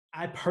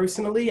I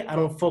personally, I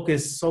don't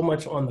focus so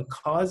much on the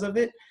cause of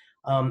it.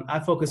 I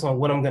focus on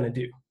what I'm going to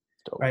do,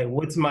 right?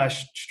 What's my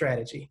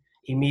strategy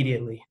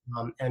immediately?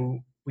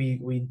 And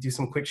we do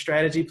some quick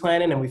strategy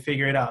planning and we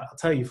figure it out. I'll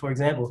tell you, for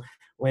example,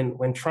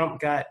 when Trump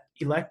got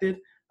elected,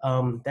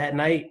 that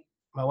night,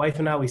 my wife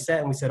and I, we sat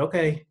and we said,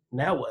 okay,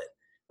 now what?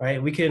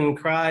 Right? We can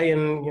cry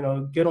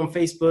and, get on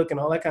Facebook and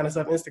all that kind of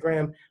stuff,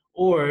 Instagram,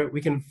 or we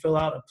can fill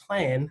out a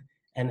plan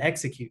and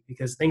execute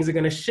because things are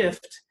going to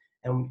shift.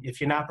 And if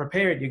you're not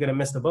prepared, you're going to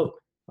miss the boat.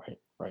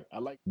 Right. I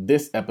like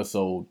this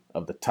episode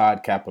of the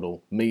Todd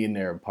Capital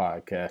Millionaire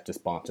Podcast is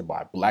sponsored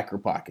by Blacker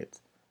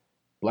Pockets.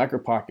 Blacker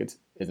Pockets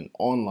is an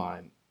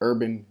online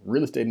urban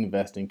real estate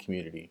investing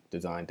community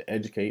designed to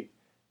educate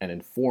and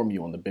inform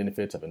you on the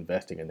benefits of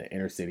investing in the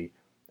inner city,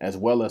 as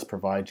well as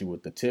provide you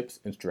with the tips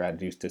and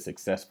strategies to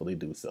successfully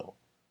do so.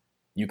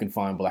 You can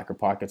find Blacker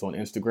Pockets on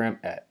Instagram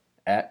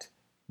at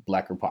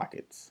Blacker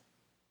Pockets.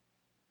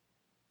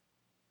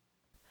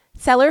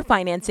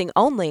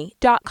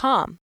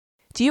 Sellerfinancingonly.com.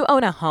 Do you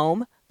own a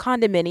home,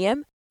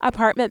 condominium,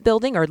 apartment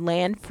building, or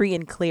land free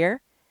and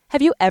clear?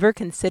 Have you ever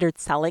considered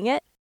selling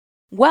it?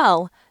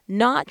 Well,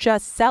 not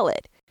just sell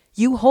it.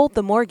 You hold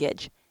the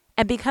mortgage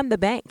and become the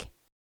bank.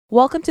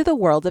 Welcome to the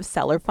world of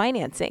seller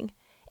financing.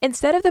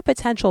 Instead of the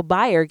potential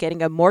buyer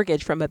getting a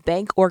mortgage from a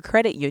bank or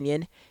credit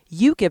union,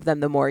 you give them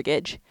the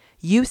mortgage.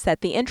 You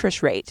set the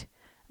interest rate.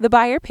 The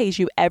buyer pays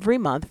you every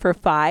month for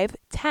 5,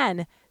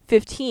 10,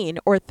 15,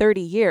 or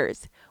 30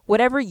 years,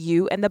 whatever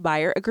you and the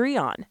buyer agree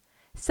on.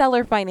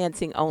 Seller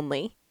financing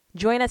only.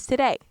 Join us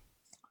today.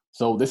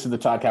 So this is the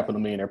Todd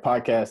Capital Millionaire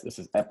Podcast. This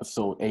is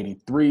episode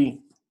 83.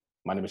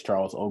 My name is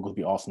Charles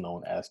Oglesby, also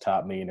known as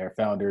Todd Millionaire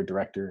Founder,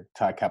 Director,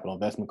 Todd Capital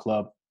Investment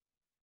Club.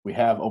 We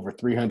have over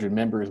 300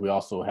 members. We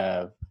also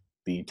have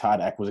the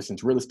Todd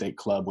Acquisitions Real Estate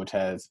Club, which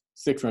has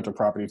 6 rental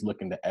properties,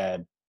 looking to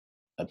add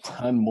a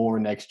ton more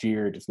next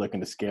year, just looking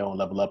to scale and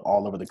level up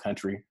all over the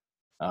country.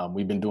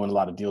 We've been doing a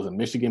lot of deals in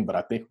Michigan, but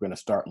I think we're going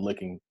to start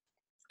looking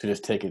to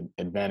just take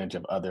advantage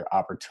of other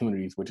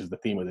opportunities, which is the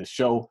theme of this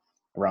show,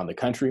 around the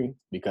country,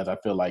 because I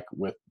feel like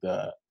with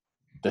the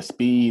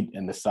speed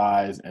and the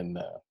size and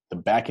the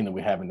backing that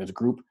we have in this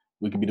group,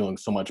 we could be doing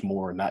so much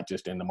more, not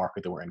just in the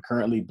market that we're in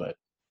currently, but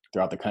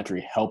throughout the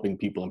country, helping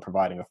people and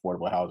providing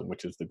affordable housing,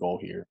 which is the goal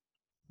here.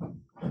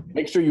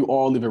 Make sure you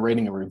all leave a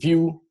rating and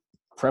review,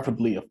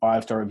 preferably a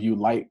 5-star review,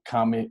 like,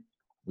 comment.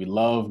 We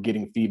love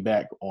getting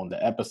feedback on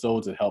the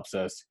episodes. It helps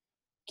us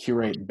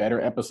curate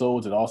better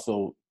episodes. It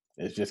also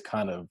is just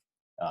kind of,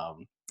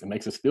 it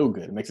makes us feel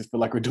good. It makes us feel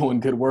like we're doing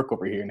good work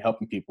over here and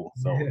helping people.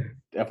 So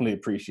definitely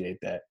appreciate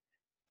that.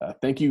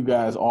 Thank you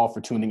guys all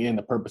for tuning in.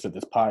 The purpose of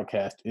this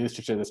podcast is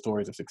to share the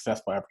stories of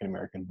successful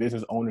African-American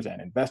business owners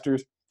and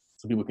investors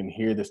so people can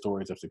hear the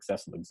stories of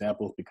successful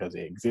examples because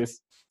they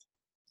exist.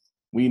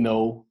 We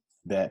know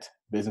that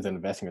business and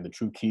investing are the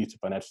true keys to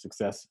financial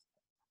success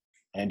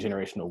and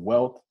generational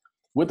wealth.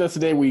 With us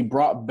today, we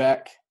brought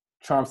back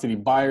Charm City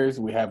Buyers.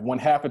 We have one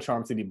half of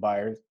Charm City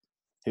Buyers.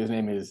 His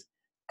name is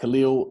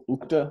Khalil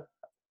Ukta.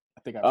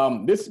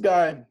 This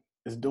guy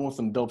is doing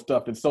some dope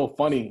stuff. It's so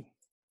funny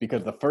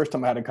because the first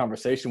time I had a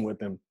conversation with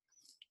him,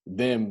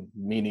 them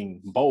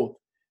meaning both,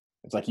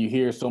 it's like you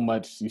hear so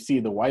much, you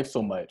see the wife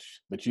so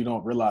much, but you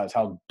don't realize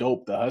how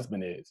dope the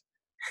husband is.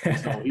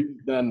 So he's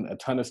done a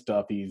ton of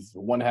stuff. He's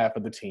one half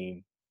of the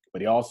team,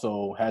 but he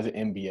also has an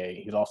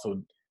MBA. He's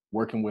also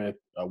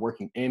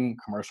working in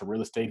commercial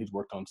real estate. He's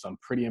worked on some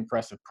pretty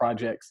impressive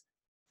projects,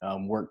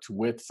 worked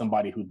with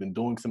somebody who's been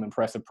doing some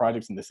impressive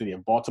projects in the city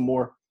of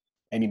Baltimore,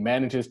 and he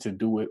manages to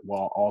do it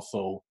while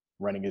also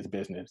running his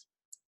business.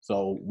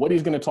 So what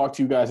he's going to talk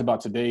to you guys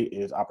about today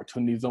is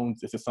opportunity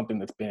zones. This is something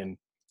that's been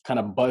kind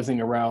of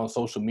buzzing around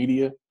social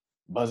media,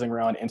 buzzing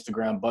around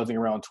Instagram, buzzing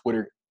around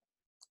Twitter.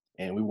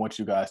 And we want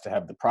you guys to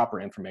have the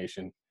proper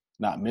information,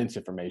 not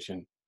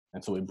misinformation.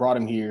 And so we brought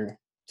him here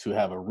to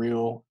have a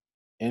real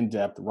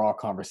in-depth, raw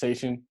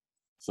conversation.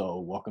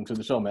 So welcome to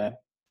the show, man.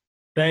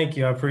 Thank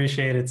you. I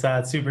appreciate it,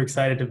 Todd. Super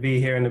excited to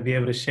be here and to be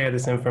able to share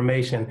this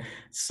information.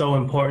 It's so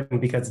important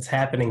because it's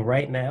happening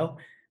right now.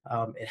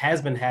 It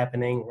has been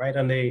happening right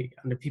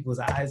under people's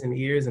eyes and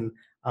ears. And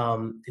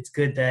it's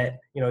good that,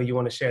 you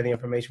want to share the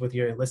information with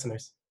your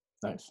listeners.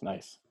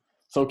 Nice.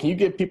 So can you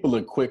give people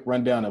a quick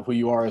rundown of who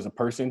you are as a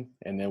person,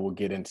 and then we'll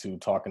get into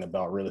talking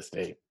about real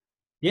estate?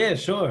 Yeah,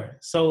 sure.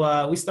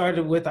 So we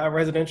started with our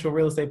residential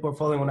real estate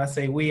portfolio. When I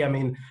say we, I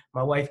mean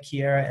my wife,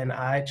 Kiara, and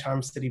I,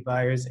 Charm City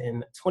Buyers,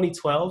 in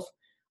 2012,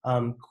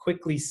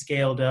 quickly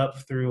scaled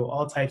up through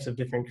all types of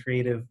different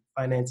creative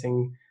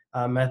financing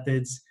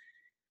methods.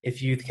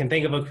 If you can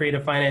think of a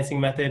creative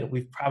financing method,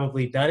 we've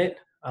probably done it.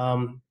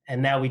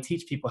 And now we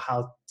teach people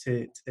how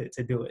to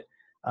do it.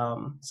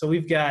 So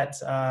we've got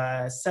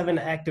 7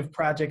 active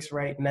projects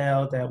right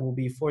now that will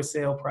be for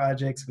sale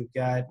projects. We've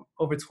got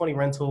over 20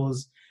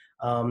 rentals.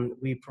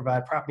 We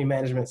provide property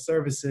management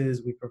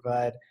services. We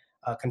provide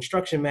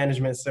construction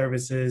management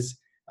services.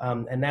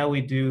 And now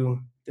we do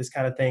this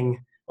kind of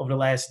thing over the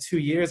last 2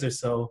 years or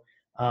so,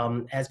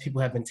 as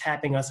people have been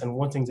tapping us and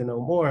wanting to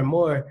know more and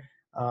more.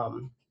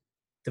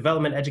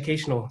 development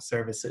educational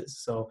services.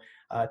 So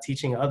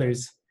teaching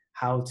others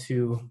how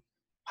to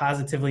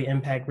positively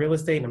impact real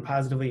estate and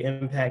positively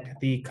impact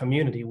the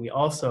community. We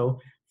also,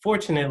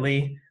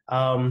 fortunately,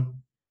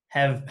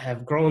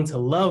 have grown to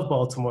love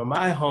Baltimore,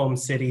 my home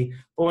city,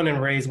 born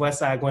and raised,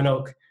 Westside Glen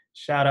Oak.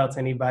 Shout out to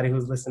anybody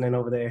who's listening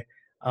over there.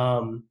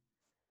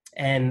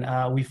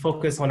 And we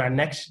focus on our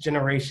next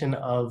generation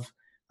of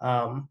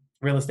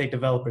real estate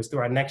developers through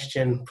our Next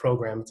Gen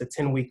program. It's a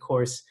 10-week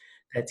course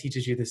that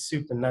teaches you the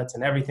soup and nuts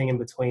and everything in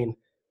between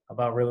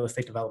about real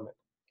estate development.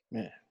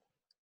 Man,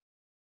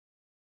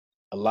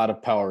 a lot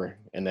of power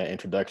in that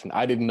introduction.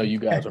 I didn't know you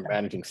guys were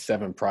managing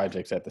 7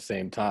 projects at the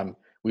same time.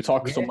 We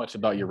talked so much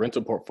about your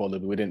rental portfolio,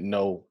 but we didn't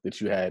know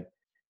that you had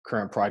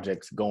current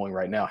projects going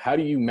right now. How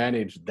do you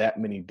manage that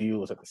many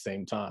deals at the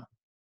same time?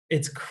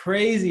 It's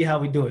crazy how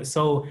we do it.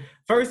 So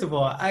first of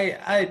all,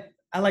 I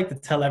like to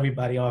tell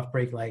everybody off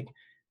break, like,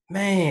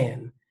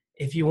 man,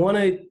 if you want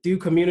to do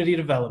community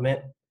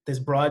development, this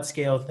broad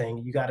scale thing,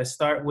 you got to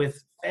start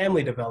with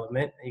family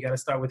development, and you got to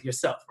start with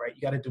yourself, right?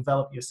 You got to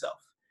develop yourself.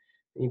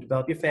 Then you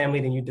develop your family,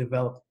 then you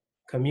develop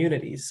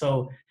communities.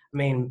 So, I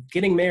mean,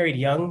 getting married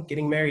young,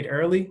 getting married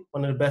early,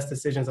 one of the best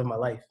decisions of my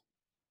life.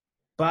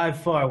 By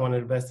far, one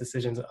of the best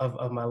decisions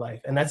of my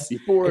life. And that's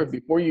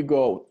before you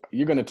go,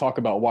 you're going to talk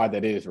about why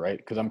that is, right?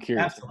 Because I'm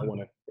curious.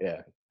 Absolutely.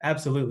 Yeah.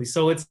 Absolutely.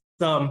 So it's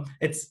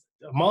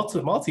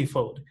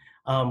multifold.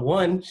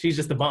 One, she's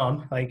just a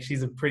bomb. Like,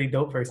 she's a pretty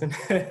dope person.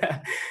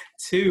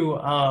 Two,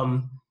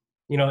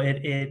 you know,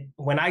 it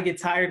when I get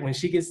tired, when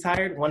she gets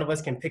tired, one of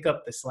us can pick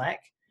up the slack,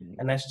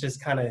 and that's just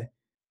kind of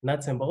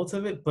nuts and bolts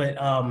of it. But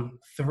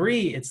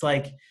 3, it's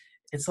like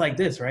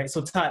this, right?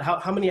 So Todd,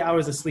 how many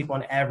hours of sleep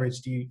on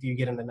average do you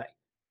get in the night?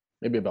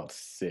 Maybe about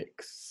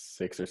 6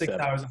 or 7. 6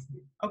 hours of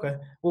sleep. Okay.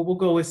 Well, we'll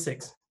go with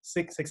 6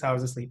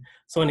 hours of sleep.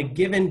 So in a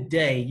given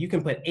day, you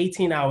can put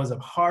 18 hours of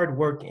hard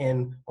work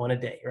in on a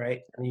day,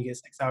 right? And you get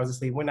 6 hours of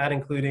sleep. We're not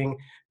including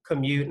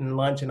commute and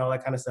lunch and all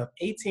that kind of stuff.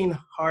 18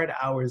 hard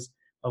hours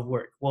of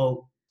work.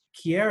 Well,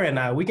 Kiara and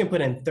I, we can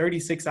put in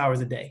 36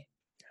 hours a day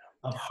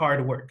of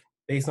hard work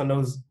based on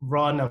those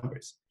raw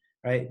numbers,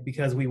 right?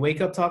 Because we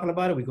wake up talking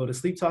about it. We go to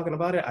sleep talking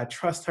about it. I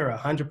trust her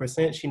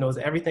 100%. She knows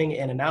everything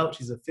in and out.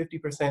 She's a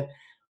 50%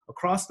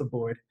 across the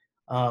board.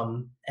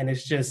 And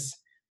it's just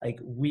like,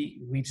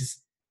 we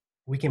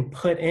can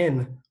put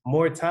in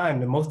more time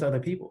than most other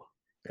people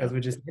because we're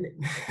just in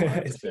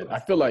it. I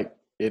feel like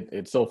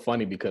it's so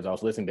funny because I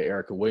was listening to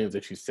Erica Williams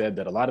and she said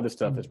that a lot of this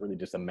stuff is really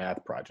just a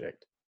math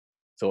project.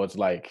 So it's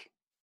like,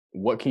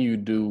 what can you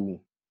do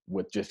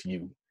with just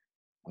you?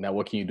 Now,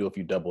 what can you do if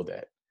you double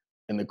that?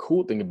 And the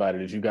cool thing about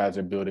it is you guys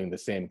are building the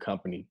same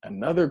company.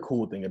 Another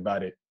cool thing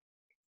about it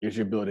is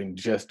you're building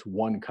just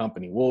one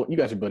company. Well, you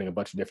guys are building a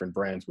bunch of different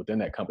brands within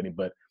that company.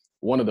 But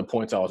one of the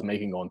points I was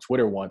making on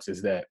Twitter once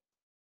is that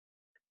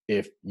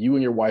if you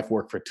and your wife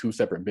work for 2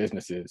 separate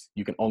businesses,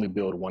 you can only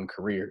build one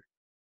career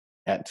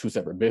at 2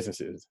 separate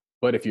businesses.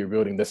 But if you're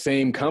building the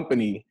same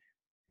company,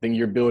 then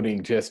you're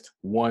building just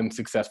one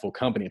successful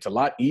company. It's a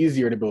lot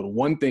easier to build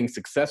one thing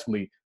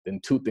successfully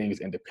than 2 things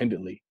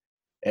independently.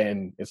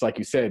 And it's like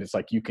you said, it's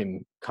like you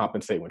can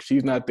compensate when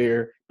she's not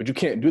there, but you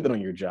can't do that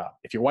on your job.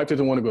 If your wife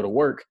doesn't want to go to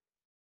work,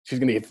 she's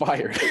going to get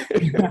fired.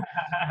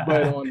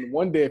 But on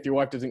one day, if your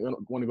wife doesn't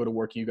want to go to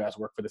work, you guys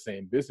work for the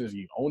same business,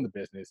 you own the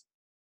business,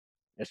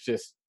 it's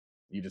just,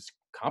 you just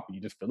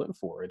fill in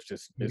for it.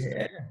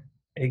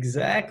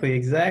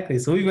 Exactly.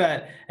 So we've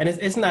got, and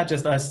it's not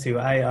just us two.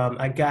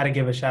 I got to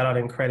give a shout out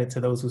and credit to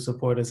those who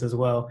support us as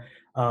well.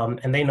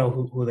 And they know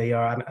who they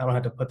are. I don't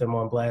have to put them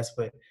on blast,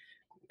 but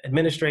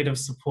administrative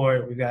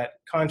support. We've got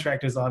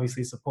contractors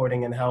obviously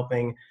supporting and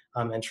helping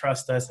and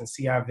trust us and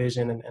see our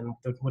vision and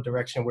what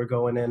direction we're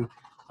going in.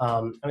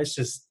 And it's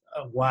just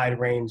a wide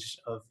range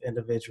of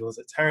individuals,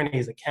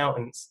 attorneys,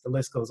 accountants, the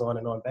list goes on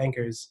and on,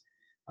 bankers.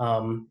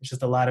 It's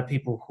just a lot of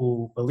people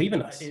who believe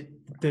in us.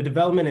 The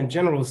development in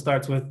general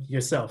starts with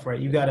yourself, right?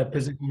 You got to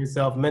position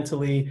yourself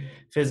mentally,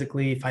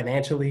 physically,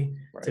 financially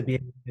to be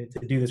able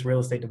to do this real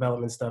estate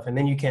development stuff. And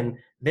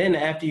then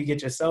after you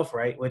get yourself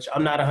right, which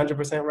I'm not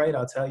 100% right,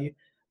 I'll tell you,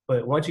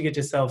 but once you get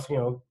yourself,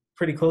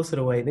 pretty close to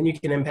the way, then you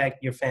can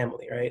impact your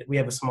family, right? We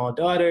have a small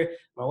daughter,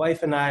 my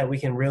wife and I, we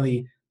can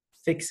really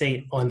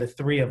fixate on the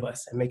 3 of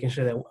us and making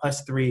sure that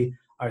us 3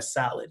 are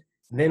solid.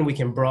 Then we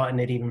can broaden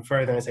it even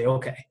further and say,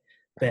 okay,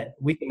 that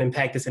we can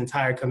impact this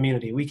entire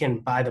community. We can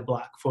buy the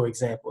block, for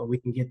example, and we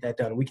can get that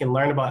done. We can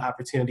learn about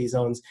opportunity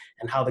zones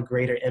and how the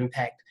greater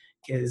impact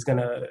is going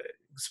to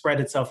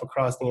spread itself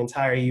across the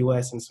entire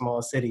U.S. and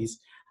small cities.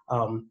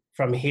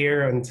 From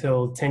here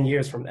until 10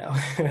 years from now,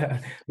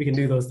 we can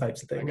do those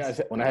types of things.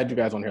 When I had you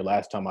guys on here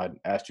last time, I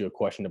asked you a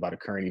question about a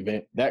current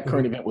event. That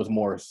current event was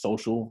more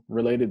social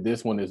related.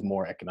 This one is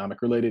more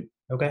economic related.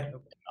 Okay.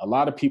 A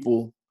lot of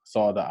people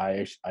saw the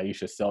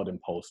Aisha Selden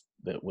post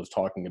that was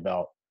talking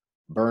about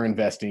BRRRR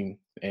investing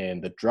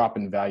and the drop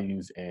in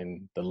values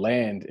and the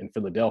land in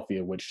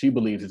Philadelphia, which she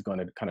believes is going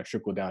to kind of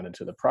trickle down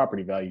into the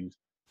property values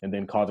and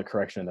then cause a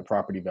correction in the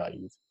property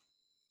values.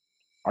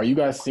 Are you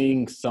guys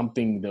seeing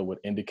something that would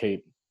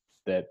indicate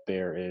that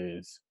there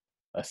is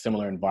a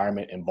similar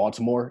environment in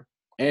Baltimore?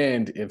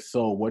 And if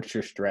so, what's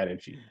your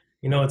strategy?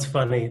 You know, it's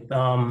funny.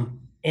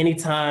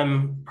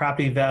 Anytime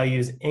property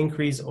values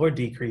increase or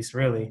decrease,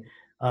 really,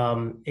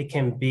 it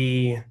can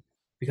be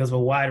because of a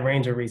wide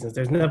range of reasons.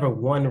 There's never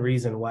one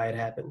reason why it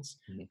happens,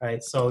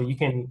 right? So you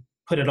can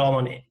put it all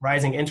on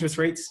rising interest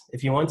rates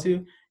if you want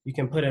to. You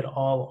can put it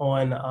all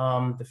on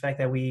the fact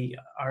that we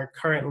are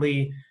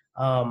currently,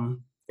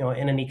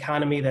 in an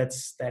economy that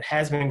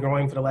has been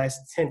growing for the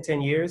last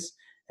 10 years,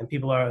 and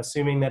people are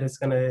assuming that it's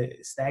going to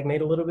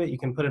stagnate a little bit. You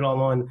can put it all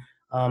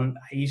on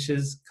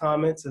Aisha's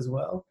comments as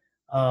well.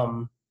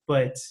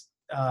 But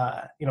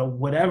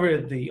whatever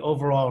the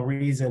overall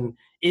reason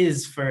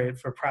is for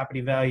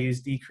property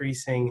values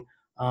decreasing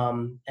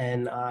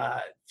and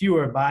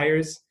fewer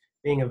buyers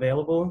being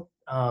available,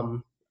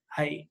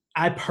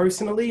 I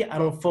personally, I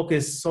don't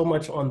focus so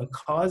much on the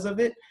cause of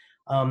it.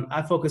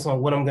 I focus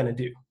on what I'm going to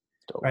do,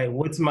 right?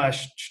 What's my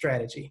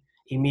strategy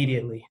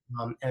immediately?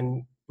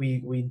 And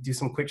we do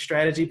some quick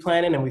strategy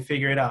planning and we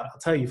figure it out. I'll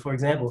tell you, for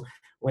example,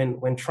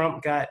 when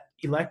Trump got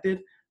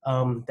elected,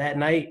 that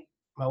night,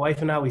 my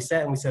wife and I, we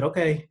sat and we said,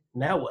 okay,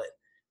 now what,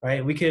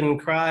 right? We can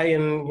cry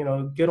and,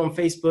 get on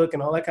Facebook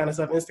and all that kind of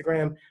stuff,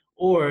 Instagram,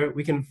 or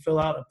we can fill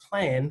out a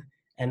plan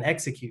and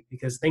execute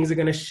because things are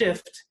going to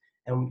shift.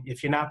 And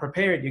if you're not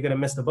prepared, you're going to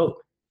miss the boat.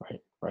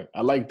 Right.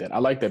 I like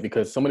that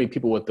because so many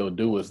people, what they'll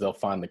do is they'll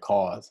find the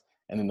cause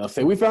and then they'll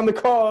say, we found the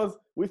cause.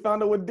 We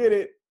found out what did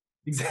it.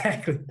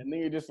 Exactly. And then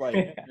you're just like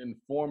an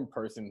informed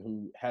person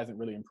who hasn't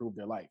really improved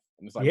their life.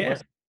 And it's like,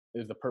 what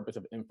is the purpose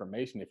of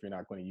information if you're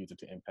not going to use it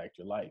to impact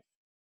your life?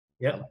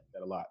 Yeah, I like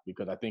that a lot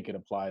because I think it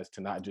applies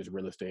to not just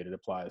real estate. It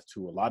applies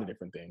to a lot of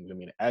different things. I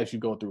mean, as you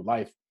go through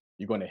life,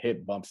 you're going to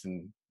hit bumps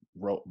in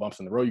the road.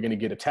 You're going to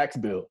get a tax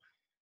bill.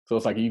 So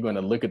it's like, are you going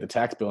to look at the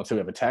tax bill and say we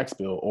have a tax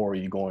bill, or are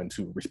you going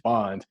to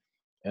respond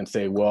and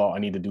say, well, I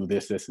need to do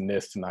this, this, and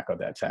this to knock out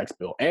that tax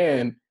bill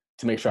and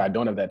to make sure I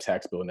don't have that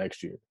tax bill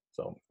next year.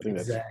 So I think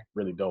that's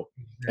really dope.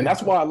 And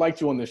that's why I liked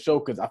you on the show,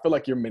 because I feel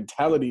like your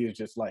mentality is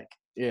just like,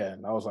 yeah.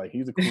 And I was like,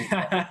 he's a cool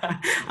guy.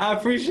 I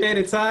appreciate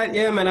it, Todd.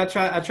 Yeah, man, I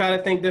try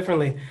to think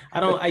differently.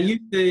 I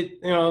used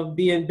to,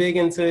 being big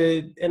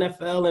into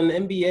NFL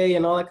and NBA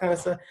and all that kind of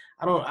stuff.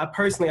 I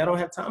personally don't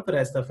have time for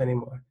that stuff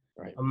anymore.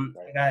 Right.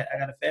 I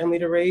got a family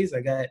to raise. I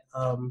got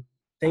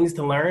things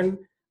to learn.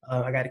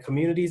 I got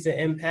communities to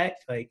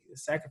impact. Like,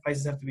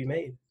 sacrifices have to be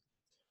made.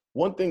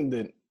 One thing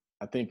that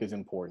I think is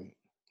important,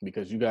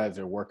 because you guys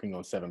are working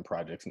on 7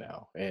 projects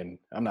now, and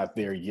I'm not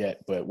there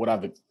yet, but what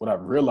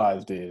I've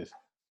realized is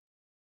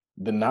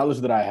the knowledge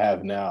that I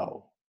have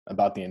now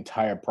about the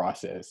entire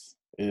process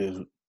is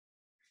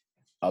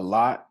a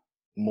lot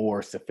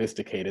more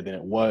sophisticated than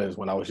it was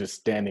when I was just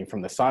standing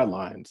from the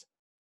sidelines.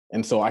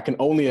 And so I can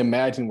only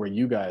imagine where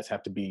you guys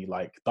have to be,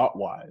 like,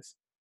 thought-wise,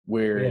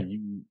 where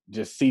you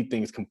just see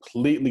things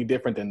completely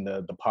different than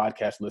the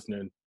podcast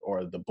listener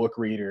or the book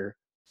reader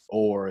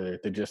or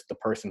the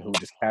person who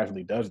just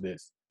casually does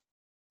this.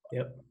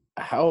 Yep.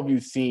 How have you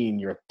seen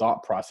your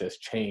thought process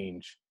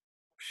change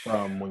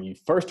from when you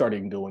first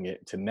started doing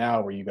it to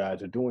now where you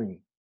guys are doing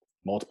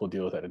multiple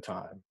deals at a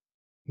time?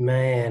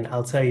 Man,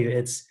 I'll tell you,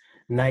 it's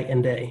night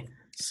and day.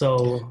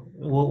 So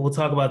we'll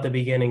talk about the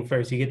beginning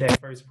first. You get that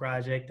first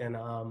project and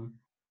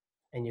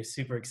you're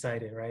super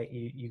excited, right?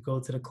 You go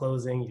to the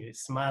closing, you're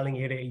smiling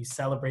ear to ear, you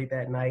celebrate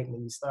that night, and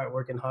then you start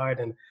working hard.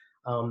 And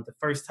the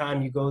first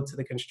time you go to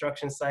the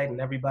construction site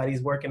and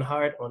everybody's working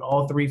hard on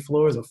all 3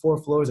 floors or 4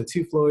 floors or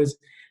 2 floors,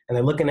 and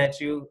they're looking at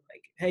you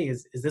like, hey,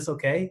 is this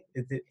okay?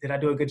 Did I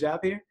do a good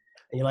job here?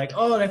 And you're like,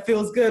 oh, that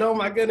feels good. Oh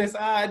my goodness,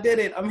 I did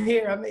it. I'm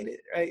here. I made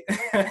it,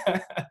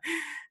 right?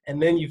 And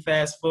then you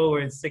fast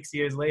forward 6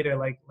 years later,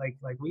 like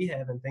we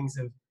have, and things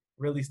have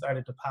really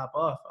started to pop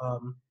off.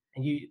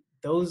 And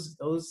those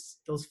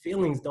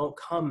feelings don't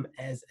come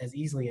as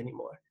easily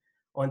anymore.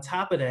 On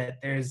top of that,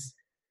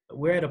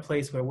 we're at a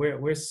place where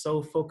we're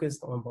so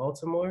focused on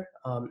Baltimore,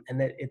 and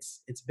that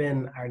it's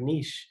been our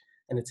niche,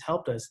 and it's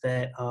helped us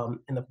that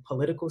in the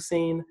political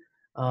scene,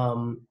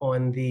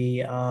 on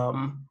the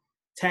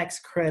tax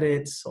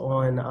credits,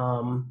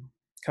 on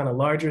kind of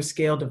larger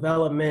scale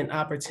development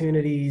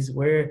opportunities,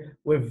 we're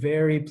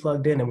very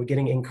plugged in, and we're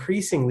getting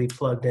increasingly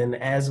plugged in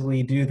as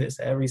we do this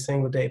every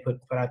single day, put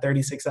our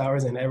 36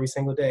 hours in every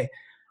single day.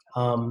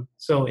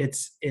 So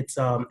it's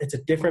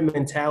a different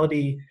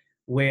mentality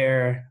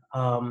where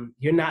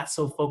you're not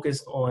so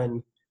focused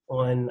on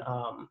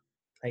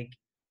like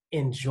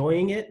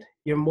enjoying it.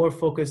 You're more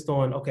focused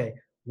on, okay,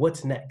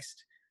 what's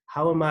next?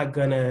 How am I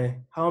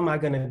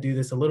gonna do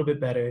this a little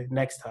bit better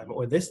next time,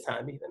 or this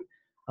time even?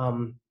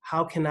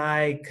 How can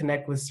I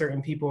connect with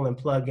certain people and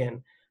plug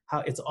in?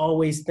 It's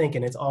always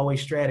thinking, it's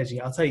always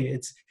strategy. I'll tell you,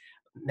 it's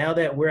now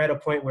that we're at a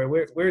point where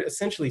we're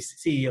essentially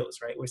CEOs,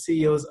 right? We're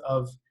CEOs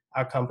of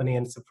our company,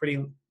 and it's a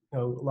pretty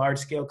large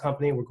scale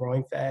company. We're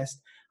growing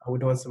fast. We're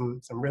doing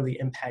some really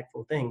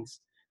impactful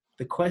things.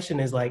 The question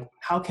is, like,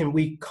 how can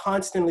we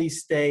constantly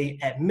stay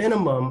at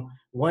minimum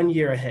 1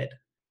 year ahead,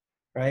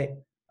 right?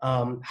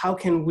 How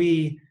can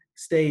we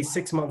stay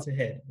 6 months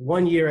ahead,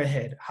 1 year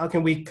ahead? How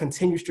can we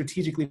continue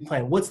strategically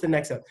plan? What's the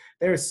next step?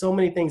 There are so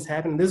many things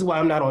happening. This is why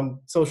I'm not on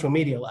social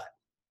media a lot.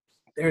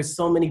 There's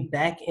so many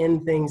back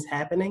end things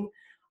happening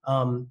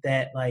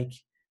that like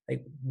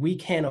we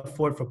can't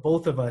afford for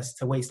both of us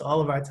to waste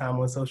all of our time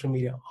on social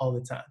media all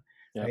the time.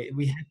 Yep. Right?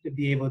 We have to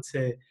be able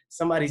to,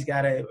 somebody's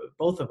got to,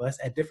 both of us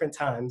at different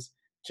times,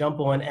 jump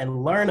on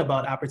and learn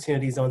about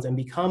opportunity zones and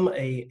become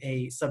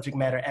a subject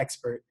matter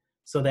expert,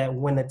 so that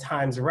when the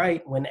time's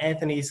right, when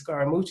Anthony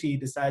Scaramucci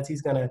decides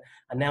he's going to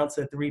announce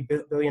a $3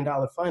 billion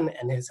fund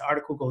and his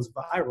article goes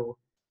viral,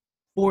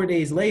 4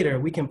 days later,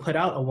 we can put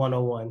out a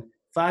 101.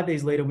 5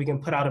 days later, we can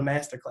put out a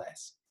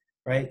masterclass,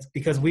 right?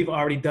 Because we've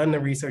already done the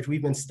research.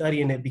 We've been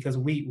studying it because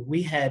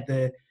we had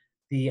the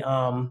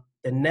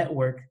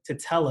network to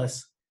tell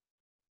us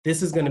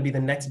this is going to be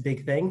the next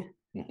big thing.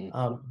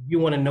 Mm-hmm. You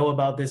want to know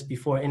about this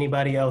before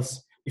anybody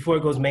else, before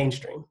it goes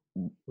mainstream.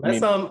 Let's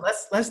jump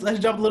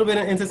a little bit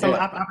into some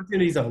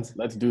opportunity zones.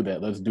 Let's do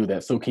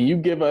that. So can you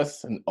give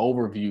us an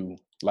overview,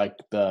 like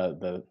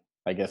the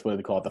I guess what do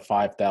they call it, the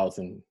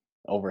 5,000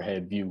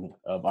 overhead view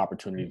of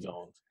opportunity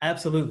zones?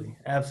 Absolutely.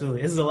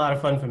 This is a lot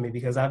of fun for me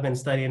because I've been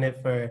studying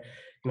it for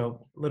a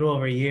little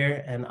over a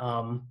year, and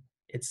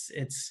it's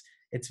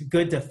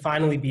good to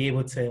finally be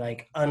able to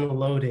like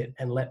unload it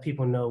and let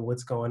people know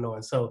what's going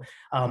on. So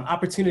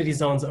opportunity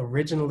zones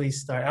originally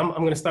start, I'm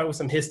going to start with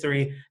some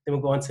history, then we'll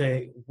go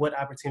into what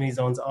opportunity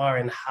zones are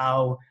and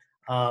how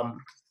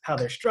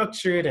they're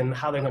structured and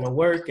how they're going to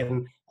work,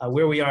 and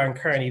where we are in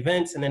current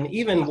events. And then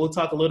even we'll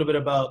talk a little bit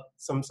about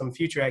some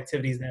future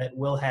activities that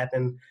will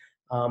happen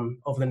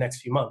over the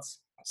next few months.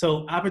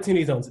 So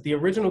opportunity zones, the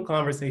original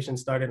conversation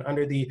started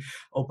under the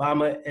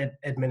Obama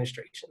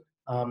administration.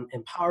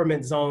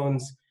 Empowerment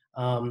zones,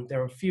 there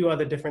were a few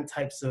other different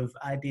types of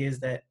ideas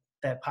that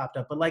popped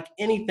up, but like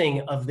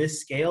anything of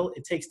this scale,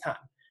 it takes time,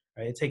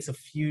 right? It takes a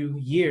few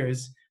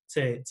years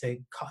to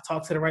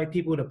talk to the right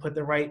people, to put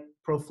the right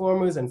pro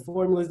formas and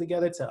formulas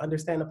together, to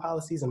understand the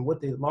policies and what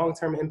the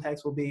long-term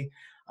impacts will be.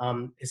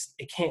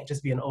 It can't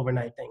just be an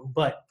overnight thing.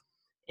 But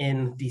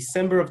in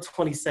December of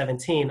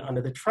 2017,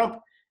 under the Trump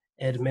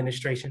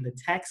administration, the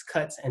Tax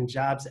Cuts and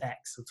Jobs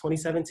Act, so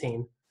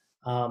 2017,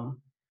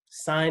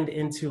 signed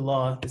into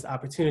law this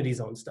opportunity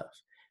zone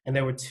stuff. And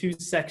there were two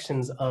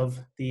sections of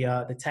the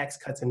Tax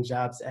Cuts and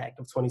Jobs Act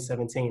of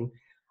 2017.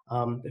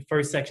 The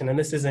first section, and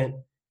this isn't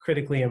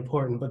critically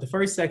important, but the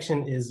first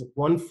section is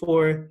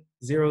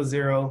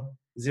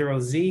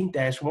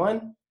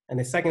 14000Z-1, and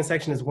the second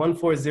section is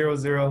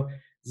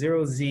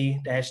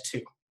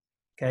 14000Z-2.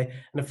 Okay,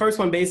 and the first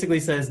one basically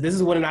says this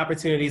is what an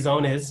opportunity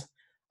zone is.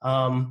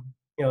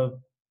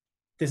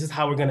 This is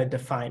how we're going to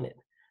define it.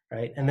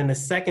 Right. And then the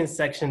second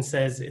section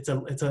says it's a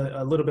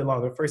little bit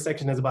longer. The first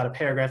section is about a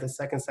paragraph. The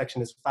second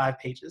section is 5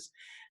 pages.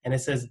 And it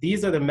says,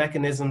 these are the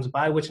mechanisms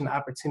by which an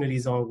opportunity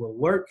zone will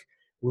work,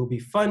 will be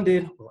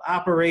funded, will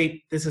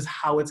operate. This is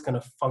how it's going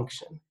to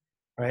function.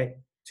 Right.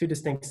 2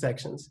 distinct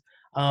sections.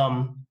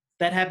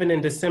 That happened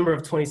in December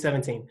of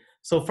 2017.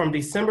 So from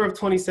December of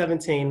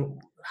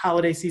 2017,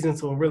 holiday season,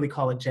 so we'll really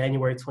call it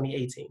January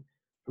 2018.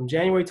 From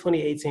January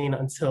 2018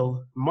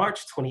 until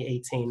March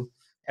 2018,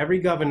 every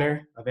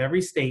governor of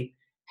every state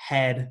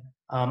had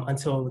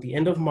until the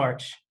end of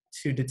March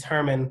to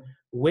determine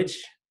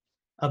which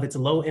of its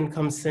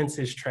low-income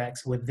census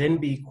tracts would then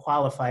be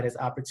qualified as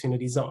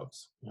opportunity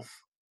zones. Yeah.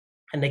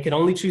 And they could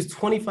only choose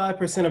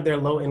 25% of their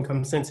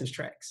low-income census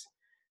tracts.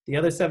 The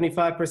other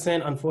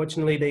 75%,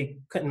 unfortunately, they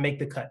couldn't make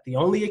the cut. The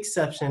only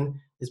exception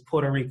is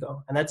Puerto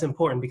Rico. And that's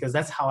important because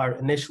that's how I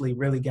initially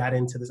really got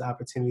into this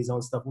opportunity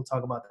zone stuff. We'll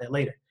talk about that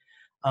later.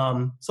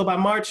 So by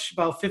March,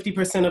 about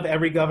 50% of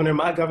every governor,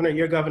 my governor,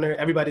 your governor,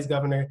 everybody's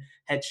governor,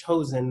 had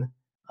chosen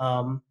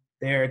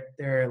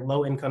their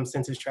low-income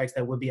census tracts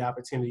that would be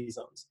opportunity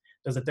zones.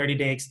 There's a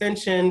 30-day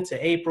extension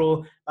to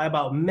April. By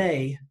about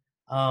May,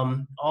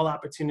 all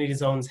opportunity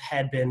zones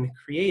had been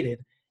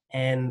created,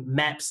 and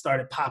maps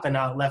started popping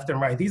out left and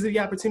right. These are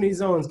the opportunity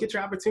zones. Get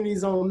your opportunity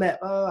zone map.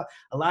 A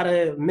lot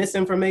of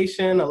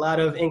misinformation, a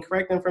lot of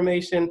incorrect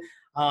information,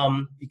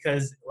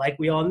 because like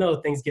we all know,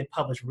 things get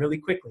published really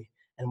quickly.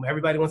 And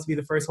everybody wants to be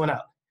the first one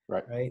out,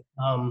 right?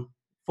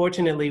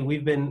 Fortunately,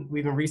 we've been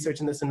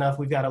researching this enough.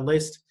 We've got a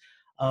list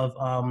of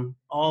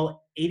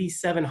all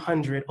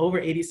 8,700, over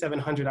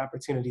 8,700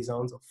 opportunity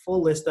zones, a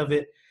full list of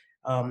it.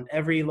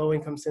 Every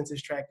low-income census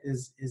tract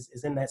is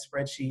in that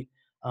spreadsheet.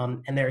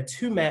 And there are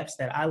 2 maps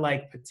that I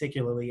like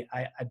particularly.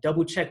 I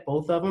double-check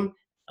both of them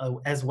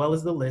as well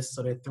as the list.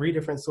 So there are 3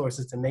 different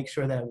sources to make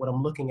sure that what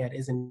I'm looking at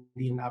is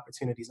indeed an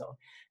opportunity zone.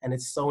 And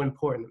it's so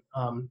important.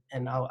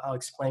 And I'll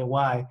explain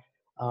why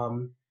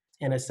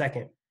in a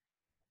second.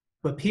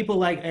 But people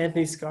like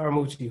Anthony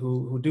Scaramucci,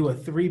 who do a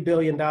 $3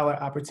 billion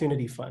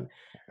opportunity fund,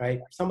 right?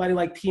 Somebody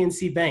like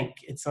PNC Bank,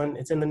 it's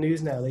in the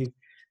news now.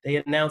 They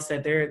announced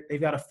that they've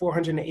got a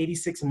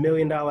 $486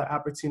 million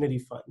opportunity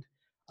fund.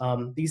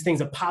 These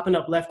things are popping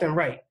up left and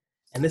right,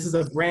 and this is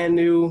a brand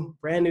new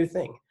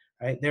thing,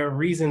 right? There are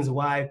reasons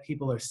why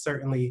people are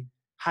certainly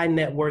high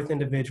net worth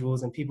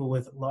individuals and people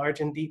with large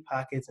and deep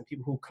pockets and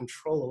people who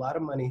control a lot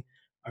of money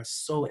are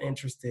so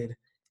interested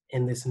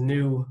in this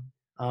new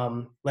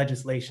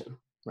legislation.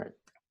 Right.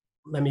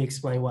 Let me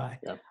explain why.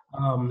 Yeah.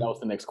 That was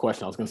the next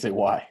question. I was going to say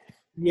why.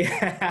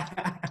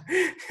 Yeah.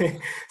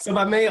 So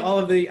by May, all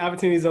of the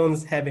opportunity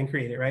zones have been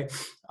created, right?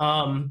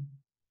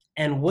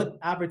 And what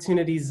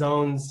opportunity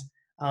zones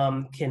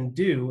can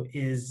do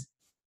is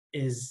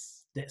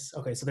this.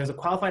 Okay, so there's a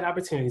qualified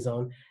opportunity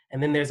zone,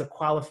 and then there's a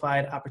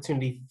qualified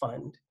opportunity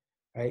fund,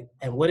 right?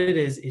 And what it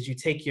is you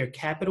take your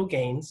capital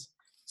gains,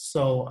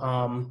 so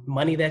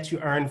money that you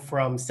earn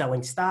from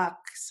selling stock,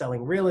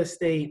 selling real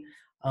estate,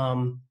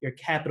 your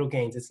capital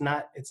gains. It's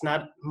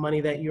not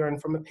money that you earn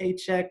from a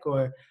paycheck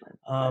or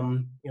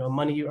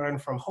money you earn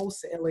from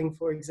wholesaling,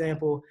 for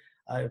example,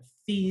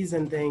 fees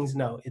and things.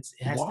 No, it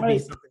has to be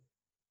something.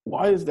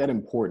 Why is that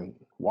important?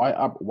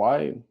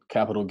 Why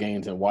capital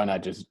gains and why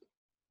not just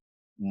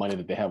money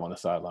that they have on the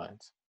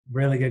sidelines?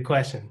 Really good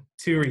question.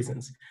 Two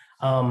reasons.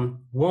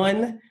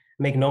 One,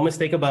 make no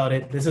mistake about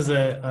it, this is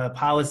a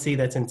policy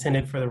that's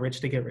intended for the rich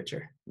to get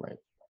richer.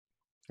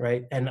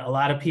 Right. And a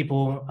lot of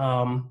people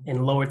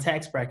in lower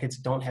tax brackets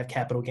don't have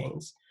capital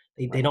gains.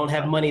 They don't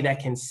have money that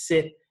can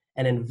sit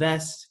and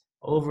invest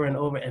over and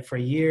over and for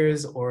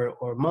years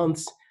or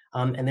months,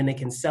 and then they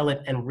can sell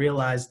it and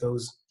realize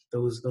those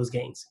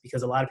gains,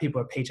 because a lot of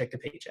people are paycheck to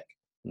paycheck.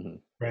 Mm-hmm.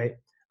 Right.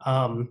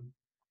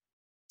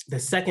 The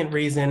second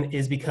reason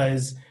is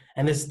because,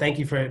 and this, thank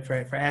you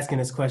for asking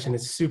this question,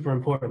 it's super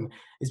important,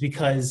 is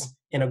because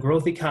in a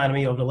growth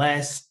economy over the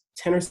last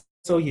 10 or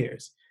so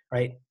years,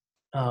 right,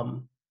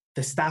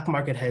 the stock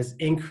market has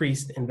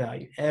increased in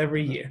value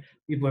every year.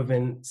 People have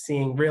been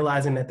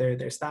realizing that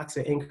their stocks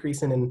are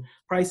increasing in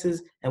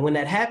prices. And when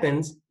that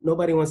happens,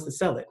 nobody wants to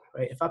sell it,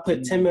 right? If I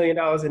put $10 million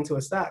into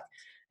a stock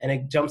and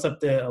it jumps up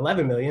to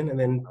 11 million and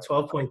then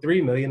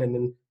 12.3 million and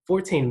then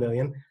 14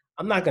 million,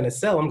 I'm not going to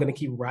sell. I'm going to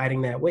keep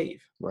riding that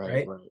wave,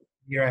 right?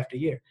 Year after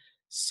year.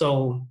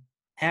 So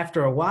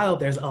after a while,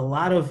 there's a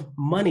lot of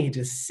money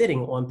just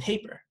sitting on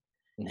paper.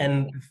 Mm-hmm.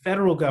 And the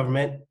federal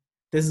government,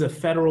 this is a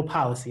federal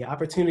policy.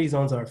 Opportunity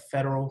zones are a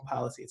federal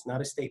policy. It's not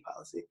a state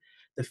policy.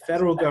 The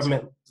federal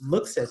government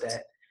looks at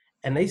that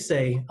and they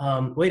say,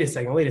 wait a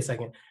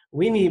second.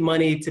 We need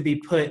money to be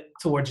put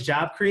towards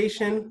job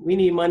creation. We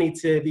need money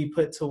to be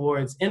put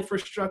towards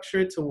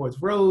infrastructure,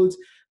 towards roads,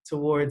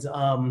 towards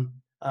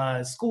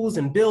schools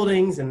and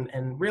buildings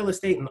and real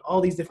estate and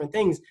all these different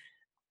things.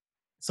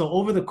 So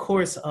over the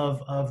course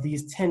of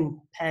these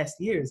 10 past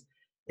years,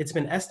 it's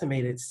been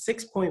estimated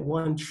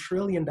 $6.1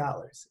 trillion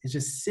is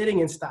just sitting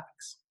in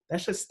stocks.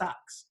 That's just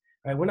stocks,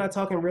 right? We're not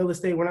talking real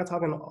estate. We're not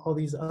talking all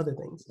these other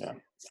things. Yeah.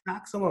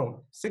 Stocks alone,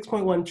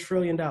 $6.1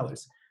 trillion.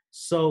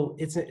 So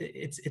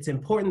it's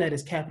important that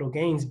it's capital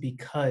gains,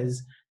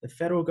 because the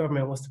federal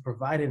government wants to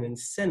provide an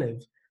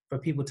incentive for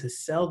people to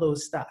sell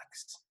those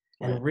stocks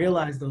and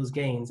realize those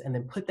gains and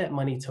then put that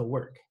money to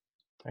work,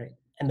 right?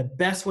 And the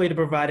best way to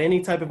provide any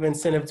type of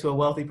incentive to a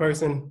wealthy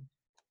person,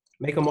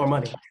 make them more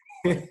money.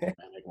 Make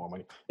more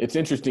money. It's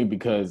interesting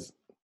because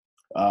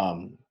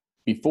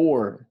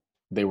before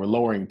they were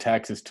lowering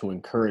taxes to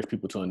encourage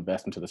people to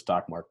invest into the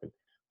stock market.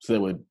 So they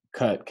would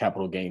cut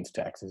capital gains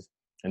taxes,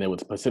 and they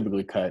would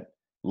specifically cut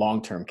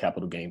long-term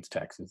capital gains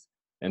taxes.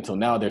 And so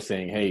now they're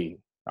saying, hey,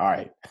 all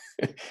right,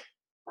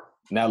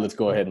 now let's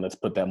go ahead and let's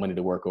put that money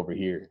to work over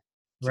here.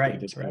 Right.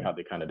 Just how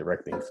they kind of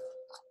direct things.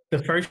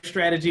 The first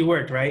strategy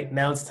worked, right?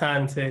 Now it's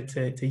time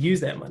to use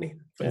that money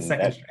for the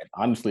second strategy.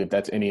 Honestly, if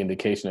that's any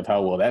indication of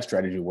how well that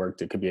strategy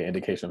worked, it could be an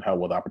indication of how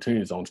well the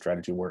opportunity zone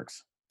strategy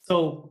works.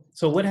 So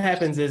what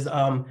happens is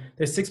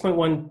there's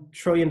 $6.1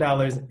 trillion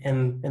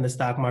in the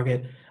stock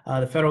market.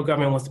 The federal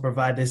government wants to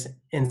provide this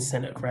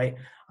incentive, right?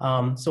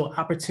 So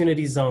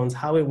opportunity zones,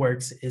 how it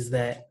works is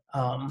that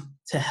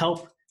to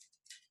help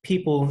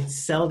people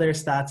sell their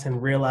stocks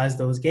and realize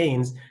those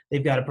gains,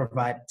 they've got to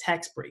provide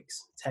tax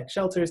breaks, tax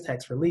shelters,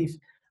 tax relief,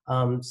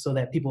 so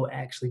that people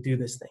actually do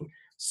this thing.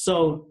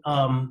 So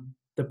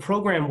the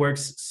program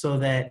works so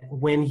that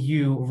when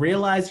you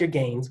realize your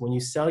gains, when you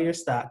sell your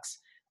stocks,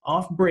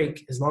 off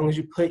break, as long as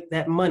you put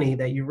that money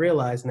that you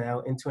realize now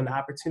into an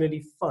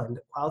opportunity fund,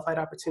 a qualified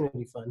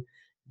opportunity fund,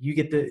 you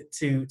get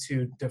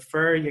to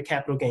defer your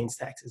capital gains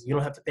taxes. You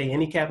don't have to pay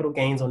any capital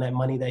gains on that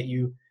money that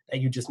you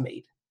just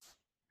made,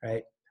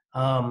 right?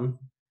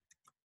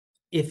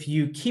 If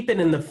you keep it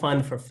in the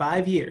fund for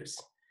 5 years,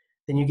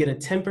 then you get a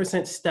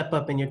 10% step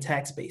up in your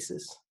tax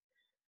basis.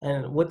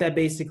 And what that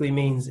basically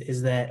means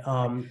is that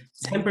 10%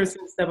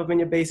 step up in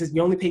your basis,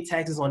 you only pay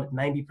taxes on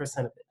 90%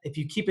 of it. If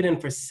you keep it in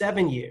for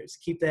 7 years,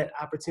 keep that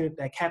opportunity,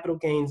 that capital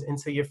gains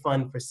into your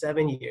fund for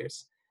 7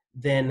 years,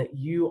 then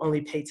you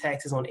only pay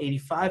taxes on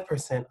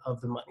 85%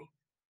 of the money,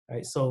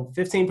 right? So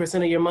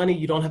 15% of your money,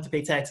 you don't have to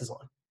pay taxes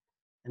on.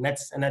 And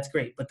that's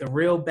great. But the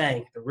real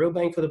bang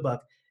for the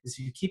buck is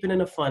if you keep it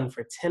in a fund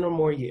for 10 or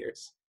more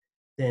years,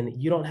 then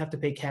you don't have to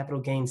pay capital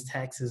gains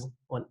taxes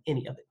on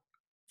any of it.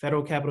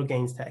 Federal capital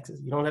gains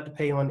taxes. You don't have to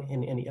pay on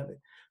any of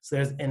it. So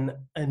there's an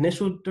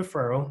initial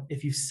deferral.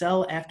 If you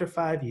sell after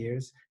 5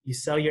 years, you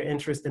sell your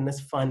interest in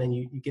this fund and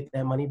you get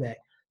that money back.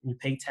 And you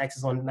pay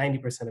taxes on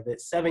 90% of it.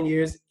 7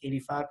 years,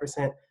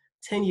 85%.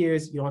 10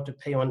 years, you don't have to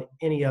pay on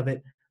any of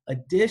it.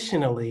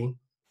 Additionally,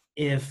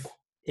 if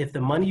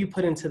the money you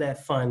put into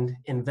that fund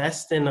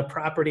invest in a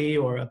property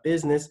or a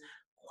business,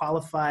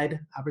 qualified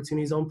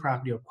opportunity zone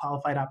property or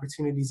qualified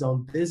opportunity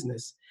zone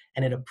business,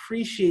 and it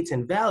appreciates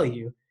in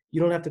value, you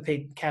don't have to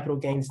pay capital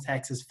gains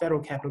taxes, federal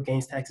capital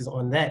gains taxes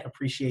on that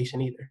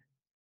appreciation either.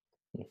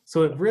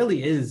 So it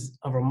really is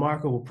a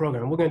remarkable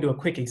program. We're going to do a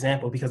quick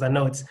example because I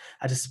know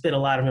I just spit a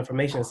lot of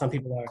information and some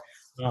people are,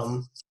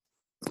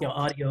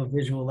 audio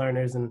visual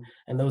learners and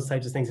those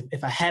types of things.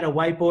 If I had a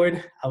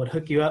whiteboard, I would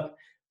hook you up,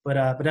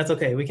 but that's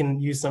okay. We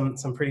can use some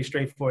pretty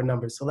straightforward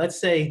numbers. So let's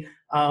say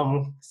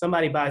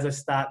somebody buys a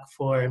stock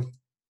for,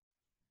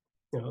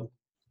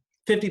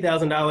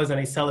 $50,000 and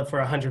they sell it for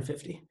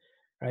 $150,000.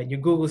 Right?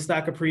 Your Google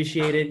stock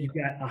appreciated. You've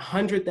got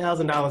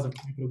 $100,000 of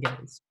capital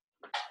gains.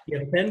 You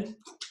have a pen?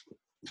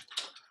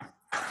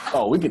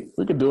 Oh, we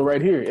could do it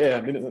right here.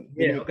 Yeah.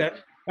 Yeah. Okay.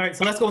 All right.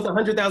 So let's go with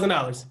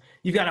 $100,000.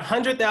 You've got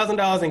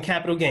 $100,000 in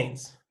capital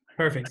gains.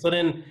 Perfect. So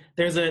then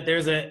there's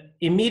a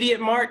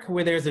immediate mark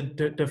where there's a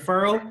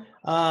deferral.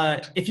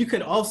 If you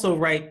could also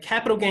write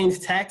capital gains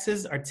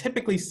taxes are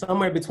typically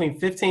somewhere between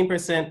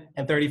 15%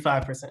 and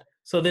 35%.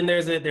 So then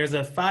there's a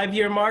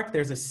 5-year mark,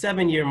 there's a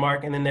 7-year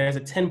mark, and then there's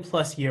a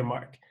 10+ year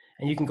mark.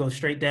 And you can go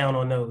straight down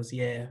on those.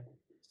 Yeah.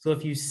 So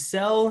if you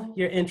sell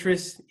your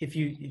interest, if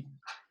you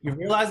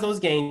realize those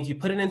gains, you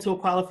put it into a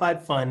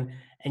qualified fund,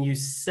 and you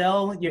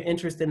sell your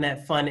interest in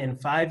that fund in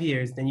 5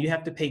 years, then you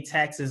have to pay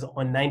taxes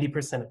on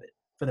 90% of it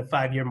for the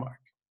 5-year mark.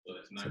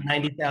 So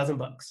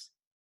 $90,000.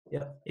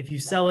 Yep. If you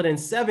sell it in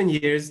 7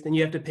 years, then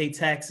you have to pay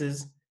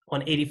taxes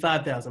on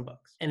 $85,000.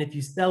 And if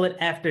you sell it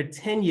after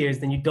 10 years,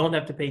 then you don't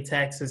have to pay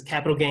taxes,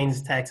 capital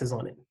gains taxes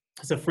on it.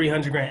 It's a free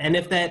 $100,000. And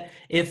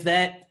if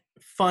that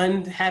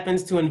fund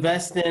happens to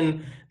invest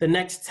in the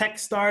next tech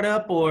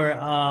startup or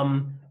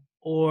a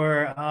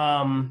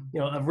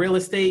real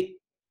estate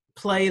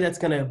play that's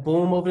going to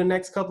boom over the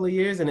next couple of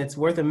years and it's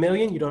worth $1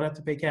 million, you don't have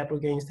to pay capital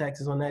gains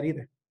taxes on that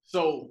either.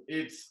 So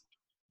it's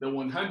the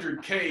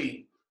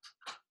 100K,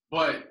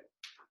 but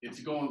it's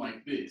going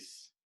like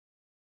this.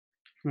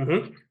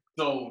 Mm-hmm.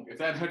 So if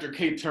that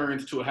 100K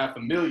turns to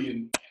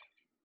 $500,000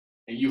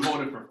 and you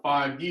hold it for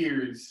 5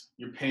 years,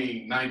 you're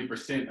paying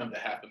 90% of the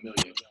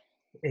 $500,000.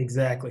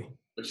 Exactly.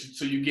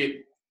 So you get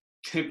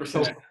 10%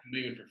 of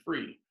 $500,000 for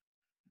free.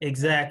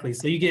 Exactly.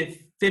 So you get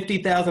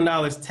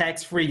 $50,000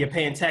 tax free. You're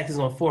paying taxes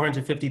on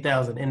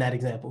 $450,000 in that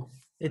example.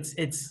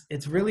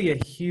 It's really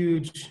a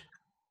huge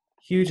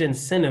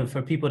incentive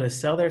for people to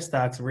sell their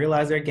stocks,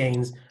 realize their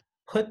gains,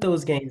 put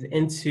those gains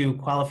into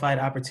qualified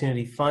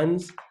opportunity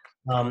funds,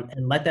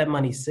 and let that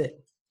money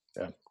sit.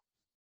 Yeah.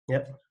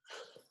 Yep.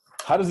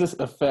 How does this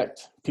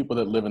affect people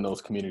that live in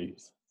those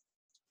communities?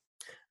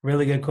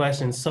 Really good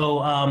question.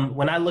 So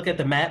when I look at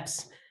the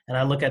maps, and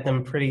I look at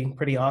them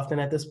pretty often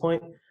at this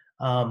point,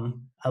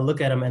 I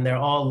look at them and they're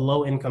all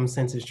low income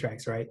census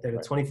tracts, right? They're the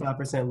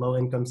 25% low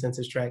income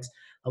census tracts.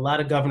 A lot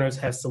of governors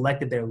have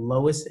selected their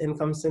lowest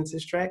income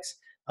census tracts.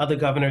 Other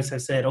governors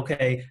have said,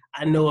 okay,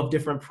 I know of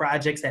different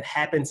projects that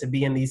happen to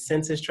be in these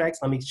census tracts.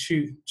 Let me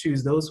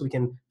choose those so we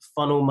can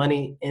funnel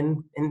money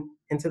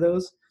into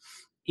those.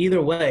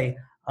 Either way,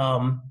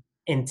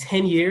 in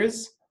 10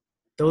 years,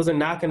 those are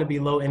not going to be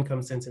low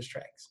income census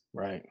tracts.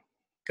 Right.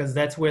 Because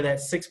that's where that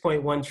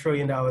 $6.1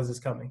 trillion is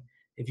coming.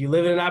 If you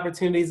live in an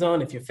opportunity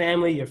zone, if your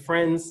family, your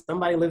friends,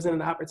 somebody lives in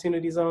an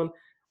opportunity zone,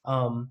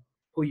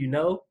 who you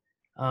know,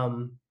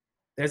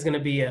 there's going to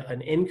be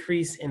an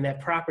increase in that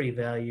property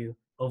value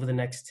over the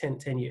next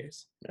 10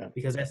 years. Yeah.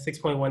 Because that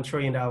 $6.1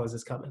 trillion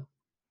is coming.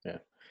 Yeah.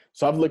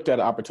 So I've looked at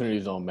an opportunity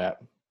zone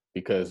map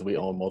because we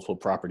own multiple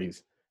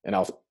properties, and I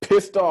was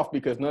pissed off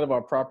because none of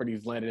our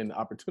properties landed in the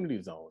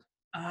opportunity zone.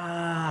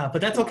 But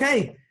that's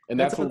okay. And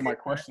that's what my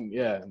question,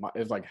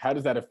 is like, how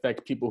does that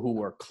affect people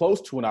who are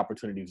close to an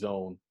opportunity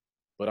zone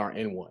but aren't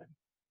in one?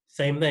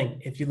 Same thing.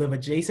 If you live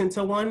adjacent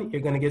to one,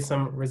 you're going to get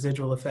some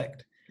residual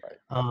effect.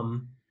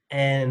 Right.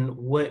 And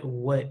what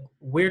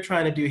we're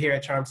trying to do here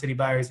at Charm City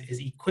Buyers is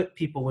equip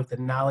people with the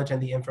knowledge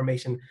and the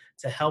information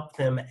to help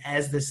them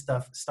as this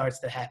stuff starts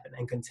to happen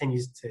and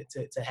continues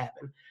to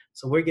happen.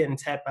 So we're getting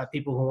tapped by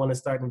people who want to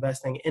start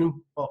investing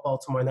in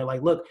Baltimore. And they're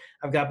like, look,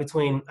 I've got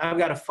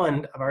a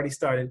fund, I've already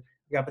started.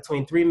 I've got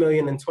between $3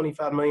 million and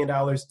 $25 million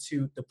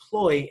to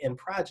deploy in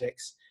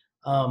projects.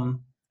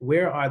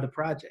 Where are the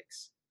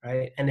projects,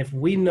 right? And if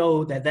we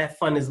know that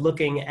fund is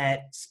looking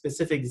at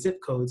specific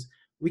zip codes,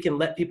 we can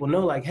let people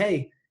know like,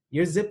 hey,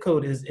 your zip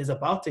code is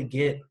about to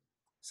get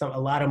a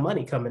lot of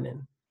money coming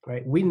in,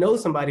 right? We know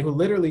somebody who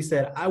literally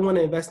said, I want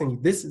to invest in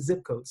this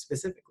zip code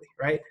specifically,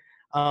 right?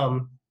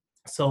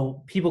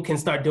 So people can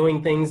start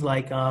doing things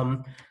like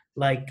filling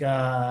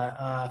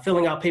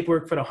out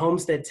paperwork for the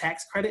homestead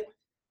tax credit,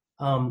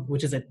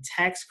 which is a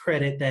tax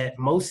credit that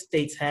most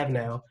states have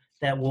now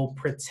that will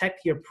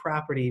protect your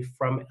property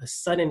from a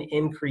sudden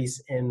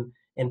increase in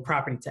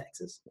property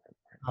taxes.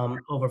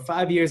 Over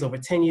 5 years, over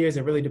 10 years,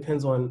 it really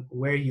depends on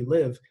where you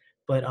live.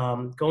 But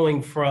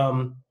going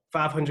from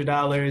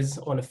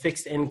 $500 on a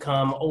fixed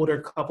income,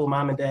 older couple,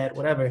 mom and dad,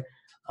 whatever,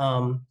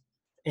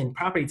 in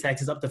property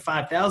taxes up to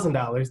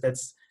 $5,000.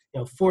 That's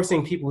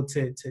forcing people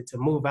to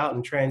move out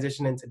and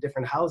transition into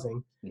different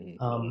housing.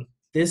 Mm-hmm.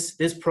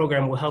 This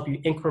program will help you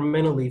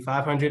incrementally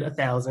 500,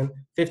 1,000,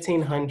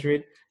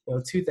 1,500,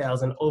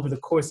 2,000 over the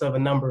course of a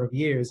number of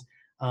years,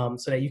 so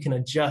that you can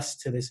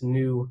adjust to this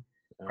new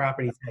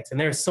property tax. And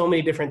there are so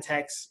many different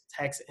tax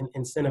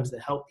incentives that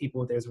help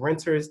people. There's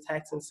renters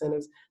tax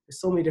incentives. There's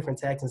so many different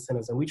tax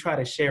incentives, and we try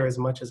to share as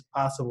much as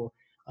possible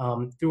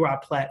through our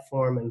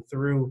platform and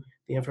through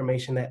the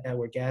information that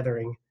we're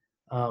gathering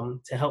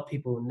to help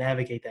people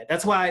navigate that.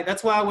 That's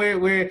why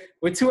we're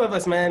two of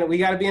us, man. We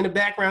got to be in the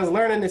backgrounds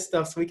learning this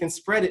stuff so we can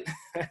spread it.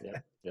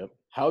 Yep.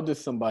 How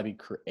does somebody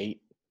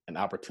create an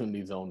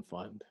opportunity zone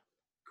fund?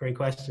 Great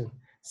question.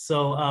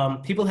 So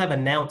people have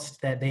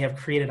announced that they have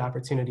created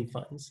opportunity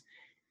funds.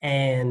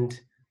 And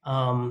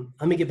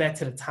let me get back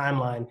to the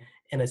timeline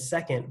in a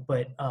second.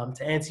 But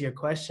to answer your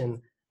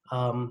question,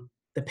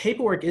 the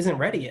paperwork isn't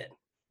ready yet.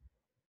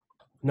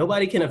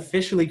 Nobody can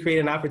officially create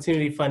an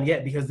opportunity fund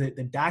yet because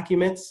the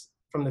documents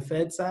from the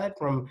Fed side,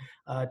 from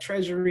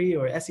Treasury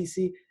or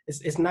SEC,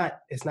 it's not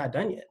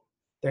done yet.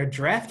 There are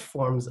draft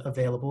forms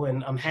available,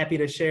 and I'm happy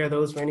to share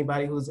those for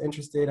anybody who's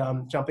interested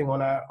jumping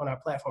on our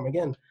platform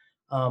again.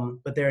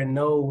 But there are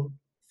no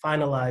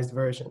finalized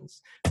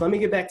versions. So let me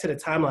get back to the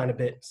timeline a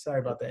bit. Sorry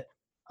about that.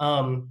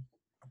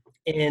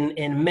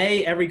 In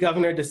May, every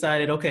governor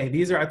decided, okay,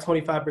 these are our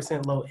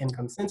 25% low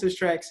income census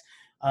tracts.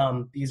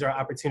 These are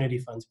opportunity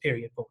funds,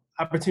 period.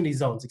 Opportunity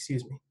zones,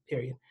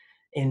 period.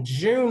 In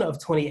June of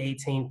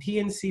 2018,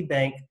 PNC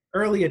Bank,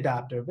 early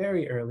adopter,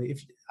 very early.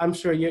 I'm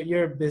sure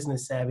you're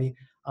business savvy.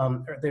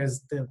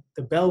 There's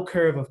the bell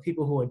curve of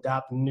people who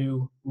adopt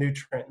new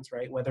trends,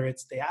 right? Whether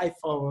it's the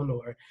iPhone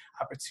or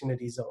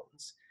opportunity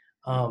zones.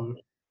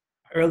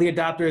 Early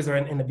adopters are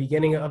in the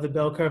beginning of the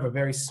bell curve, a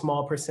very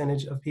small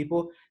percentage of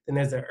people. Then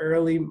there's the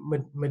early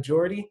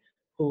majority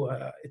who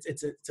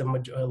it's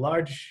a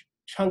large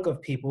chunk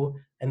of people,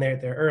 and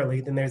they're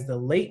early. Then there's the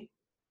late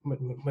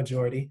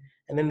majority,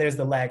 and then there's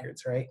the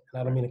laggards, right? And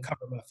I don't mean to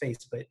cover my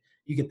face, but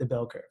you get the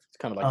bell curve. It's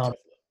kind of like Tesla.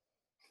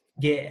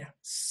 Yeah.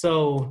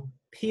 So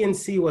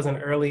PNC was an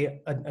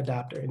early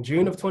adopter. In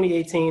June of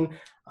 2018,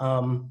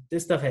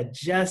 this stuff had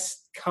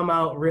just come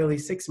out really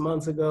 6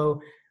 months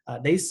ago.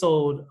 They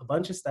sold a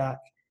bunch of stock,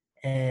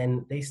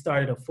 and they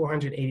started a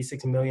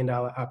 $486 million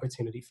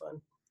opportunity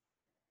fund.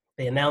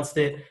 They announced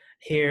it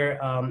here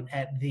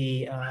at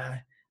the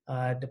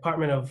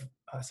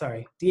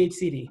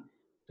DHCD,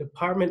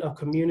 Department of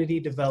Community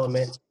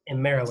Development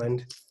in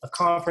Maryland, a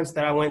conference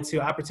that I went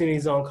to, Opportunity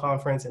Zone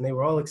Conference, and they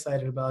were all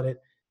excited about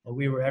it,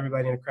 and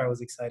everybody in the crowd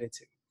was excited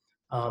too.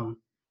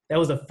 That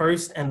was the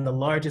first and the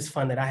largest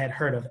fund that I had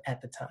heard of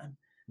at the time.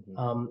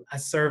 I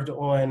served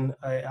on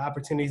an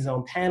Opportunity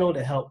Zone panel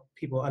to help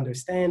people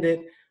understand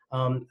it.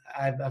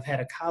 I've had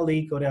a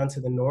colleague go down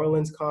to the New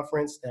Orleans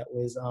conference that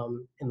was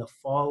in the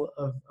fall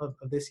of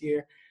this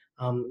year,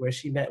 where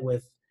she met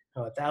with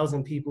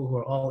 1,000 people who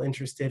are all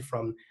interested,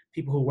 from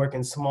people who work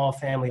in small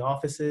family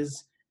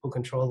offices who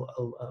control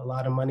a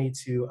lot of money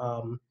to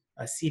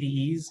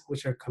CDEs,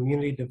 which are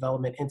community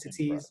development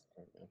entities.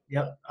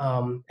 Yep.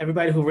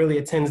 Everybody who really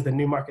attends the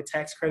New Market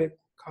Tax Credit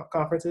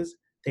conferences,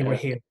 they were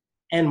here,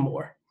 and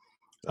more.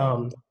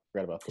 About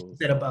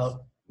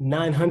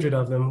 900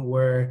 of them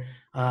were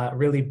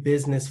really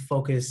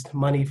business-focused,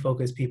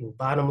 money-focused people,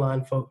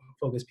 bottom-line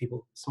focused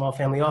people, small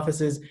family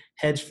offices,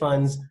 hedge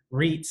funds,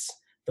 REITs,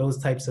 those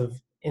types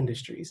of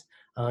industries.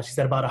 She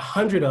said about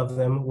 100 of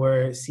them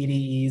were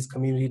CDEs,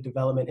 community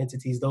development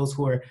entities, those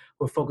who were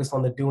focused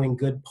on the doing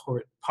good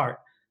part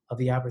of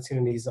the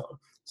opportunity zone.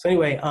 So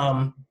anyway,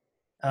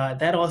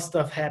 that all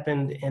stuff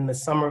happened in the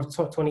summer of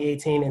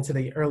 2018 into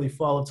the early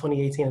fall of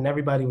 2018, and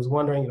everybody was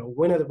wondering,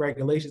 when are the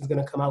regulations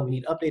going to come out? We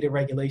need updated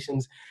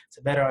regulations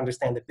to better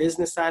understand the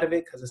business side of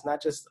it, because it's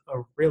not just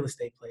a real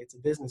estate play, it's a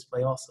business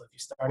play also. If you're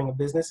starting a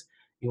business,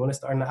 you want to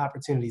start in the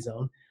opportunity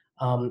zone.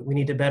 We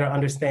need to better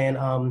understand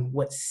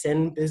what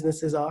SIN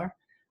businesses are.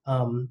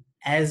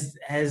 As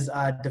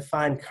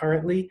defined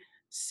currently,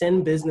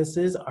 SIN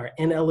businesses are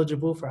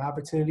ineligible for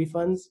opportunity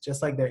funds,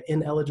 just like they're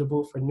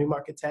ineligible for new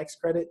market tax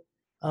credit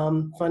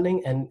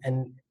funding. And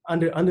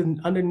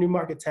under new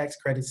market tax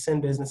credit,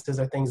 SIN businesses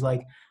are things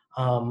like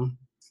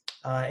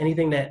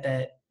anything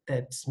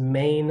that's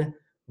main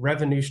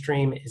revenue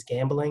stream is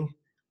gambling,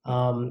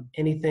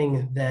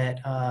 anything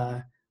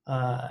that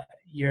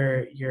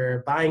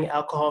you're buying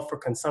alcohol for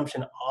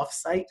consumption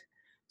off-site.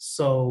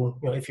 So,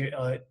 if you're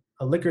a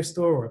liquor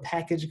store or a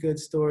packaged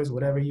goods stores,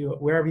 wherever you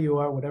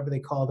are, whatever they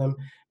call them,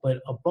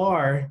 but a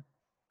bar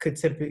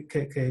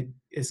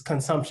is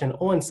consumption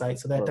on-site,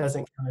 so that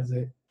doesn't count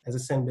as a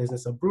SIN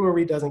business. A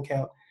brewery doesn't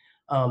count.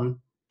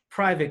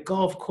 Private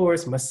golf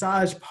course,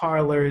 massage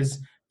parlors,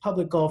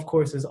 public golf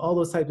courses, all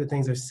those types of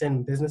things are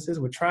SIN businesses.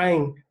 We're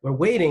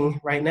waiting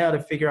right now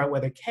to figure out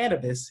whether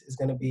cannabis is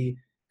going to be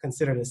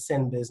considered a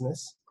SIN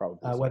business,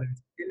 whether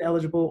it's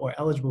ineligible or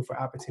eligible for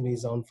opportunity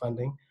zone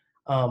funding.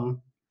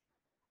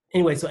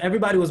 anyway, so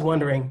everybody was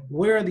wondering,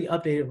 where are the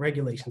updated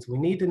regulations? We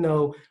need to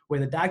know where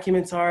the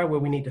documents are, where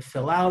we need to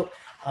fill out,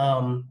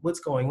 what's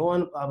going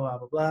on, blah, blah,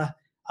 blah, blah.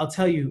 I'll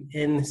tell you,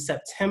 in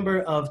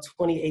September of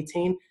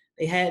 2018,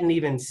 they hadn't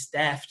even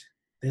staffed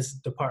this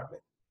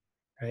department,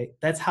 right?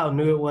 That's how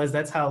new it was.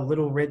 That's how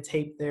little red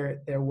tape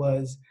there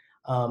was.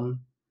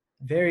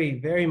 Very,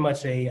 very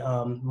much a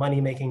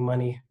money-making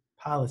money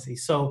policy.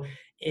 So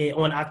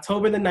on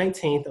October the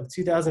 19th of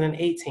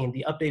 2018,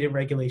 the updated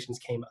regulations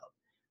came out.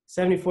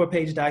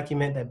 74-page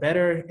document that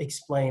better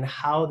explain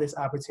how this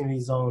opportunity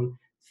zone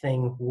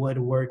thing would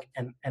work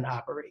and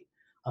operate.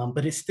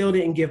 But it still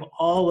didn't give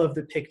all of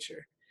the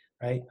picture,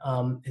 right?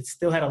 It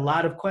still had a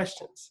lot of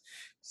questions.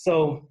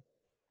 So,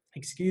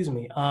 excuse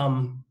me,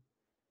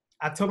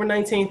 October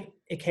 19th,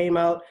 it came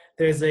out.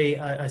 There's a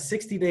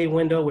 60-day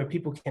window where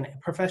people can,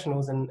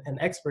 professionals and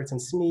experts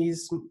and SMEs,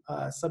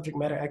 subject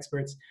matter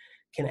experts,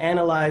 can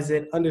analyze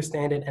it,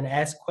 understand it, and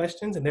ask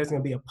questions. And there's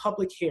going to be a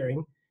public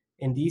hearing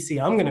in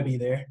DC. I'm going to be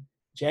there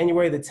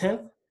January the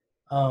 10th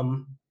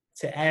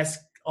to ask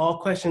all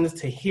questions,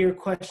 to hear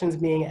questions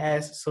being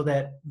asked, so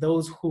that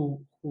those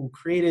who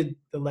created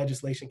the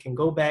legislation can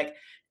go back,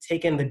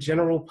 take in the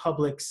general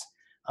public's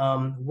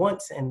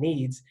wants and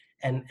needs,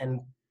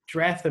 and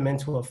draft them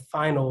into a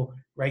final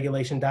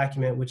regulation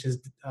document, which is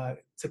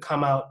to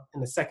come out in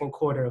the second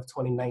quarter of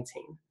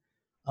 2019.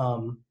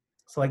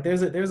 So like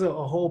there's a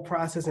whole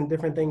process and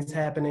different things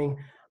happening.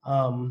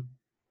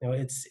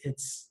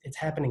 It's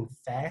happening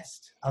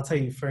fast. I'll tell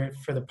you,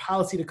 for the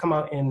policy to come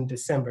out in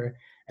December,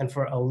 and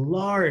for a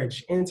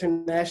large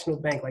international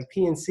bank like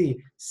PNC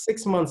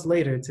 6 months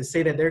later to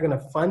say that they're going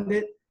to fund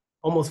it,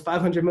 almost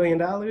 $500 million,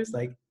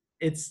 like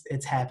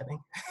it's happening.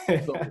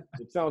 So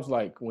it sounds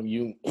like when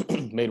you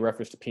made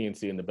reference to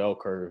PNC and the bell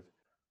curve,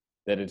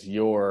 that it's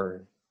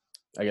your,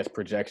 I guess,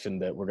 projection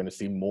that we're going to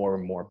see more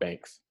and more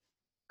banks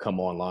come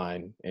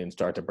online and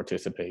start to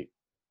participate.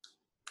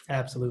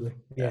 Absolutely.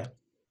 Yeah.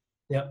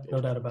 Yep.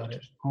 No doubt about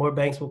it. More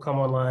banks will come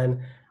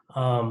online.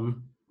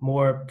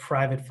 More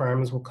private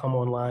firms will come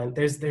online.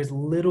 There's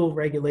little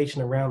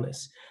regulation around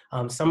this.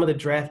 Some of the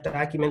draft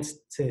documents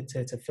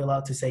to fill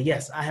out to say,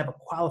 yes, I have a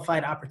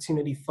qualified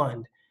opportunity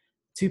fund,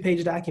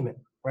 2-page document,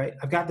 right?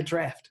 I've got the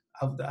draft.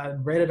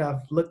 I've read it.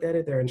 I've looked at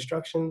it. There are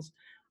instructions.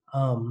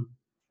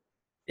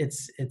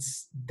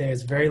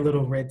 There's very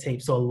little red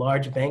tape. So a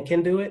large bank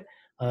can do it.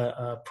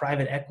 A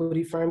private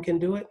equity firm can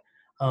do it.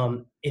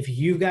 If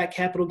you've got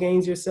capital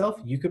gains yourself,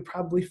 you could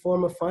probably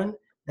form a fund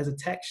as a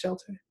tax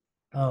shelter.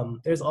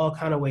 There's all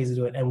kind of ways to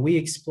do it. And we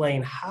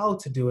explain how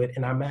to do it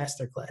in our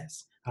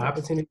masterclass, our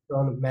Opportunity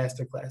Zone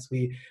Masterclass.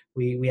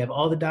 We have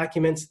all the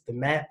documents, the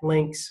map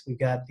links. We've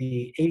got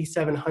the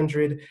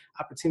 8,700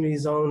 opportunity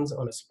zones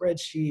on a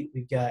spreadsheet.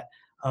 We've got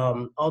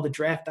all the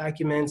draft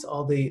documents,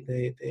 all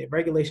the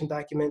regulation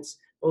documents,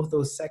 both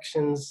those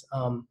sections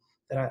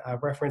that I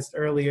referenced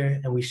earlier.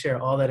 And we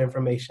share all that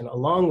information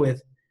along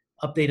with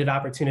updated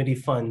opportunity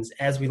funds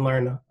as we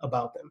learn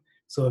about them.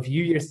 So if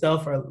you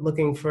yourself are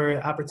looking for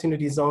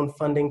opportunity zone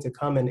funding to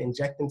come and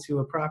inject into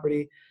a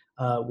property,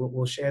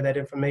 we'll share that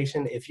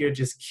information. If you're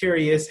just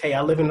curious, hey,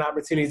 I live in an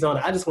opportunity zone,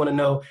 I just want to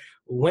know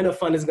when a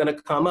fund is going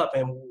to come up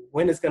and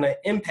when it's going to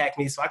impact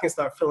me so I can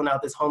start filling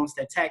out this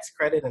homestead tax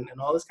credit and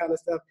all this kind of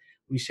stuff,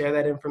 we share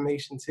that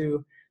information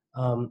too.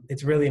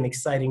 It's really an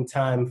exciting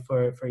time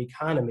for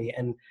economy.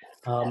 And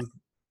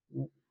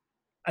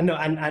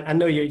I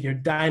know you're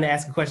dying to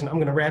ask a question. I'm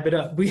going to wrap it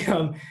up.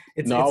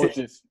 It's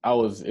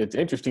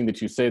interesting that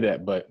you say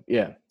that, but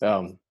yeah,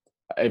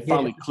 it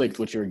finally clicked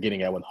what you're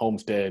getting at with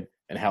Homestead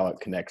and how it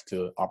connects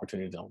to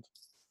opportunity zones.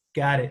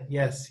 Got it.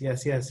 Yes.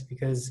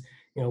 Because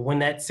when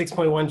that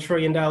 $6.1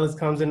 trillion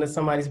comes into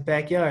somebody's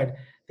backyard,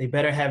 they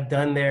better have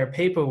done their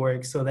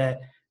paperwork so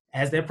that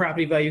as their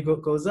property value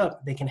goes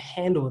up, they can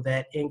handle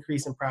that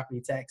increase in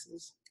property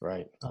taxes.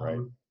 Right. By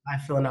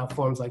filling out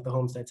forms like the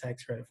homestead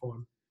tax credit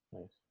form.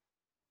 Nice.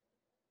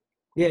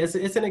 Yeah,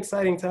 it's an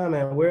exciting time,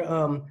 man.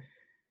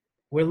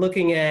 We're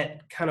looking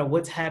at kind of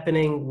what's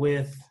happening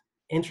with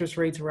interest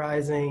rates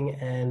rising,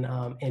 and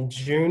in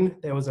June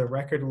there was a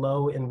record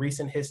low in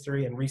recent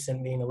history, and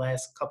recent meaning the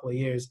last couple of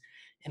years,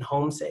 in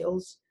home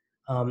sales,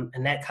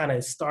 and that kind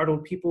of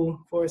startled people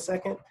for a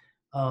second.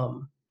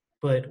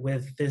 But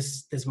with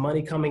this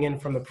money coming in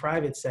from the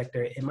private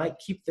sector, it might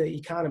keep the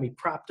economy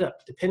propped up,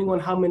 depending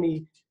on how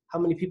many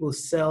people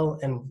sell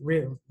and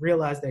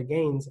realize their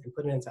gains and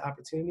put it into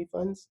opportunity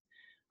funds.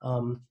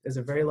 There's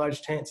a very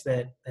large chance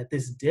that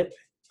this dip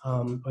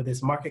or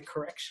this market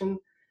correction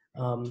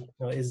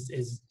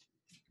is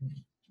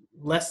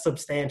less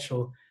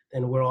substantial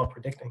than we're all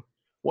predicting.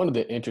 One of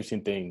the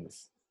interesting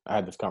things, I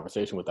had this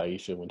conversation with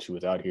Aisha when she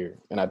was out here,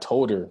 and I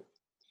told her,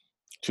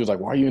 she was like,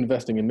 why are you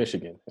investing in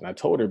Michigan? And I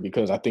told her,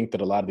 because I think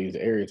that a lot of these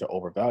areas are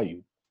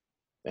overvalued.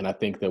 And I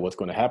think that what's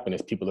going to happen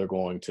is people are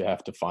going to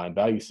have to find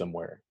value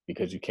somewhere,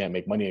 because you can't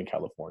make money in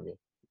California,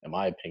 in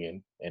my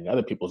opinion, and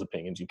other people's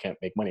opinions. You can't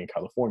make money in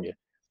California.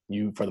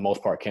 You, for the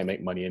most part, can't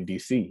make money in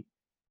DC.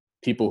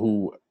 People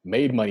who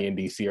made money in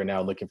DC are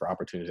now looking for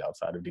opportunities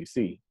outside of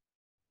DC.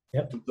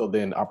 Yep. So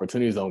then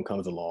Opportunity Zone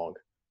comes along,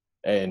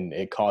 And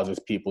it causes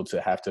people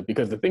to have to,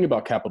 because the thing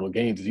about capital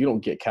gains is you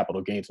don't get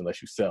capital gains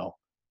unless you sell.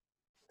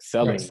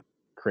 Selling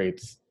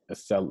creates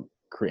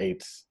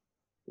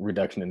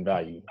reduction in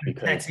value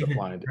because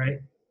supply and right?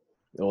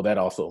 well, that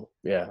also,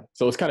 yeah.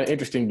 So it's kind of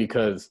interesting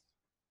because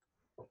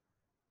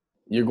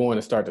you're going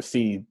to start to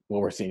see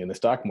what we're seeing in the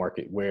stock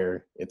market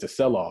where it's a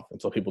sell-off.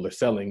 And so people are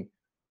selling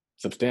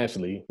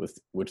substantially,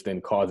 which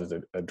then causes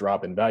a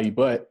drop in value,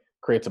 but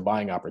creates a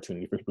buying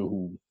opportunity for people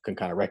who can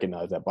kind of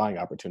recognize that buying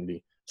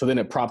opportunity. So then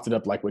it props it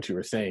up like what you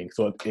were saying.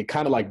 So it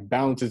kind of like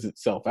balances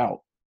itself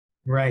out.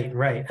 Right.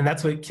 And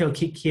that's what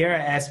Kiera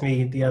asked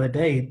me the other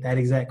day, that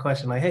exact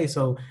question. Like, hey,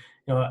 so,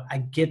 I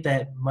get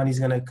that money's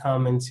going to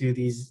come into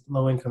these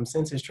low-income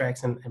census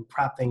tracts and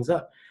prop things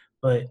up,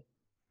 but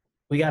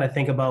we got to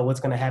think about what's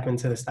going to happen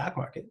to the stock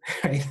market,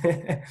 right?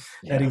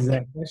 That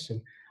exact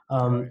question.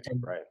 And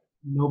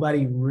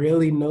nobody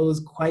really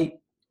knows quite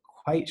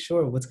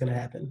sure what's going to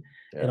happen.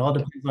 Yeah. It all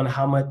depends on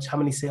how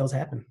many sales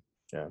happen.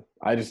 Yeah.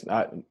 I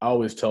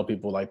always tell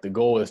people, like, the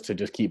goal is to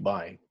just keep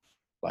buying.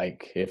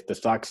 Like, if the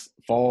stocks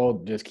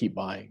fall, just keep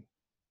buying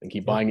and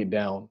keep buying it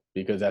down,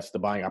 because that's the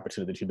buying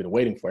opportunity that you've been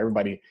waiting for.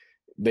 Everybody,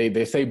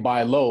 they say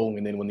buy low,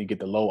 and then when you get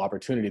the low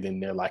opportunity, then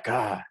they're like,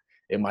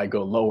 it might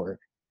go lower.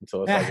 And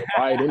so it's like, well,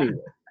 buy it anyway.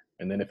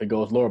 And then if it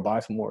goes lower,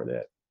 buy some more of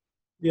that.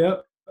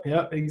 Yep,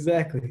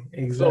 exactly.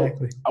 So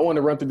I want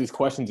to run through these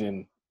questions,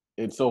 and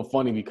it's so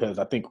funny because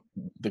I think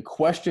the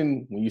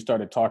question, when you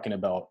started talking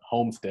about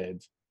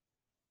homesteads,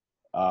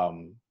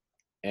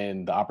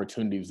 and the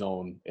opportunity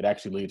zone, it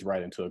actually leads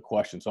right into a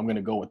question. So I'm going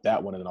to go with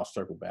that one, and then I'll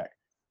circle back.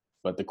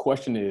 But the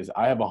question is,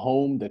 I have a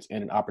home that's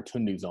in an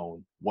opportunity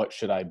zone. What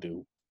should I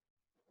do?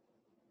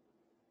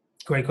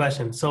 Great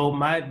question. So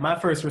my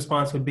first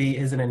response would be,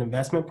 is it an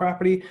investment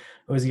property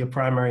or is it your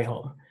primary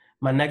home?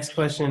 My next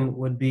question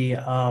would be,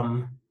 if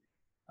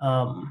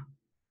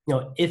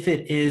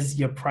it is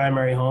your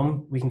primary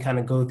home, we can kind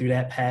of go through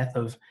that path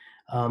of,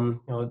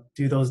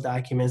 do those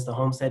documents, the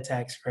homestead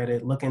tax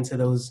credit, look into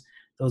those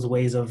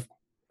ways of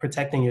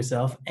protecting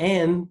yourself,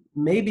 and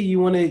maybe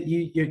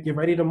you're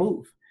ready to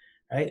move,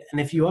 right?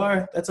 And if you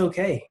are, that's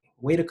okay.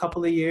 Wait a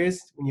couple of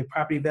years when your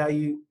property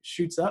value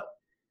shoots up,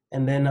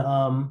 and then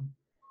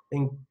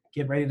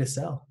get ready to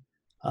sell.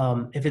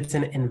 If it's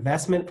an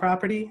investment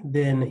property,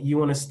 then you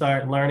want to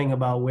start learning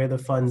about where the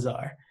funds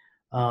are,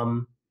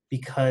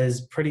 because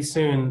pretty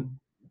soon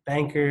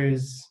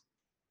bankers,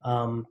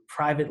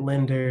 private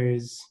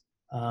lenders,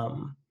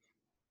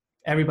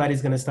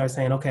 everybody's going to start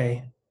saying,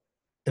 okay,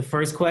 the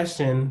first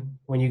question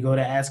when you go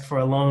to ask for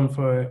a loan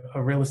for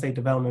a real estate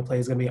development play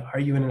is going to be, are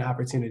you in an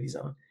opportunity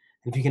zone?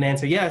 And if you can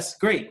answer yes,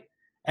 great,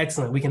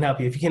 excellent, we can help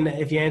you. If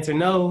you answer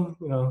no,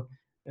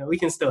 we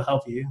can still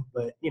help you,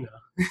 but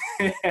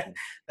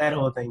that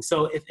whole thing.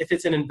 So if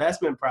it's an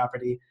investment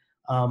property,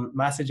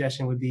 my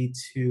suggestion would be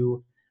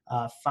to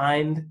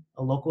find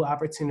a local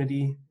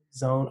opportunity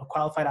zone, a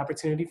qualified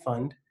opportunity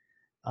fund,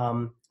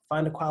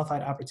 find a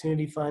qualified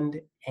opportunity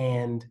fund,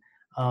 and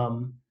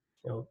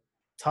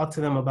talk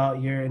to them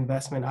about your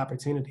investment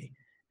opportunity,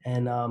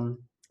 and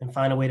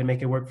find a way to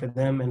make it work for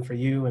them and for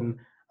you, and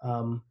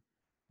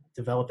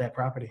develop that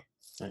property.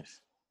 Nice.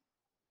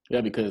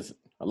 Yeah, because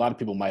a lot of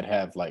people might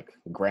have like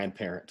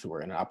grandparents who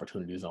are in an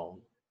opportunity zone.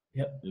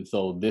 Yep. And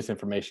so this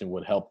information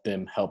would help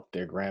them help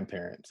their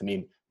grandparents. I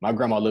mean, my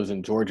grandma lives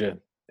in Georgia,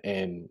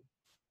 and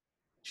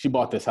she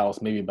bought this house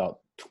maybe about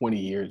 20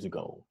 years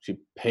ago. She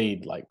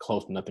paid like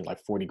close to nothing, like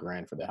 40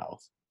 grand for the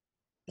house.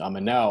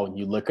 And now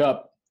you look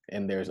up,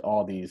 and there's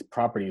all these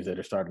properties that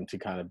are starting to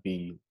kind of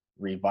be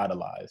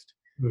revitalized.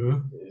 Mm-hmm.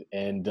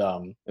 And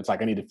it's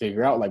like, I need to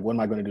figure out, like, what am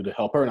I going to do to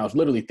help her? And I was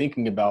literally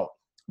thinking about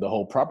the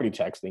whole property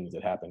tax things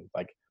that happened.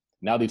 Like,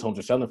 now these homes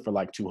are selling for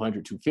like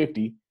 200,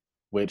 250,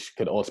 which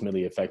could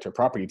ultimately affect her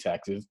property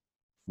taxes,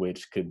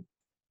 which could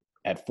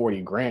at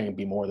 40 grand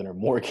be more than her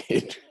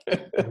mortgage.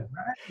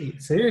 Right.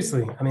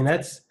 Seriously. I mean,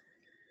 it's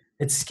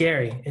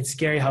scary. It's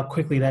scary how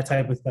quickly that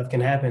type of stuff can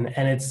happen.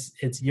 And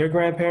it's your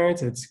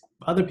grandparents, it's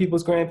other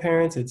people's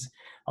grandparents, it's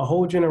a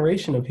whole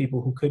generation of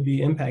people who could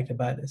be impacted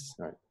by this.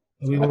 Right.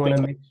 We want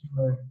to make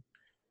sure.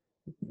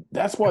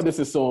 That's why this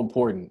is so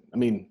important. I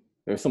mean,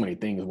 there's so many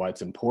things why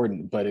it's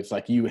important, but it's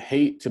like, you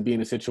hate to be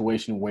in a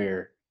situation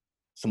where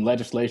some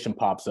legislation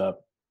pops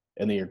up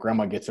and then your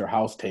grandma gets her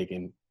house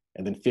taken,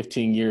 and then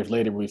 15 years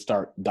later we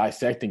start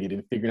dissecting it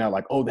and figuring out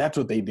like, oh, that's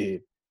what they did.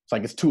 It's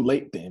like, it's too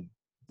late then.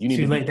 You need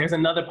too late. There's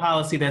another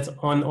policy that's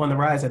on the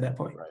rise at that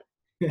point.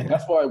 Right. And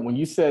that's why when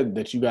you said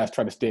that you guys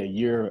try to stay a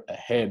year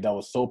ahead, that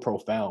was so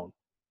profound,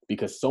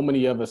 because so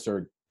many of us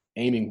are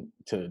aiming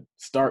to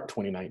start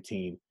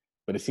 2019,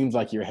 but it seems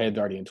like your head's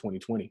already in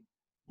 2020.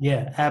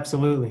 Yeah,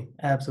 absolutely.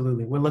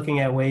 We're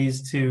looking at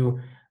ways to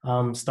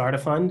start a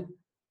fund.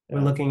 Yeah.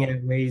 We're looking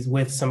at ways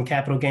with some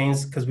capital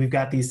gains, because we've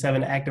got these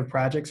 7 active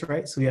projects,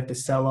 right? So we have to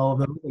sell all of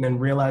them and then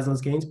realize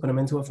those gains, put them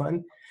into a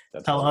fund,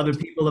 tell other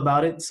people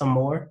about it, some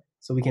more,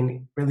 so we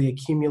can really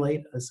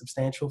accumulate a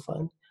substantial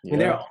fund. Yeah. I mean,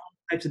 there are all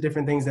types of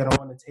different things that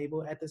are on the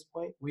table at this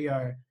point.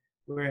 We're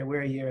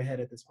a year ahead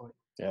at this point.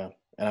 Yeah,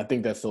 and I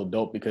think that's so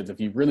dope, because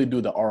if you really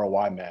do the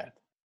ROI math,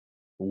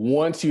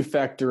 once you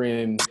factor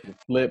in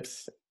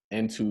flips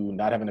into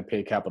not having to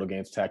pay capital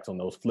gains tax on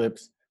those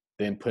flips,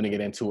 then putting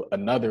it into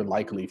another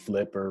likely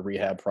flip or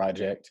rehab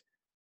project,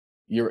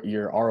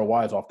 your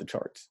ROI is off the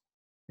charts.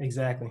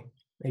 Exactly.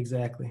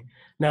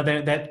 Now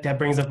that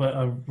brings up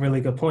a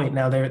really good point.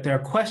 Now there are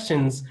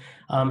questions,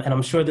 and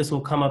I'm sure this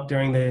will come up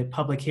during the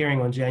public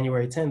hearing on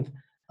January 10th.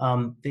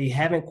 They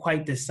haven't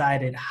quite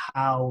decided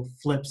how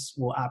flips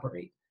will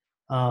operate.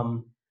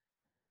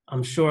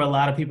 I'm sure a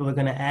lot of people are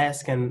going to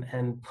ask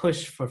and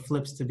push for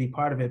flips to be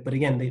part of it. But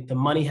again, the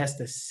money has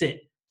to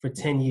sit for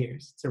 10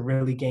 years to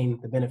really gain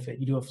the benefit.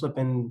 You do a flip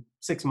in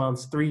 6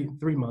 months, three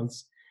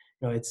months,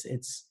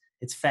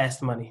 it's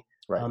fast money.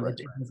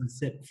 It doesn't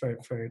sit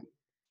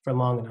for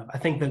long enough. I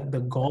think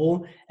the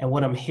goal, and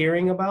what I'm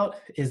hearing about,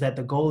 is that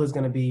the goal is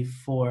going to be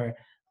for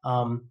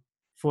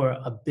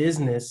a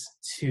business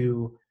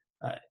to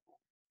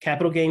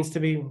capital gains to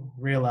be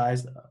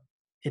realized,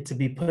 it to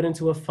be put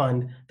into a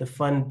fund, the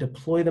fund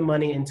deploy the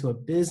money into a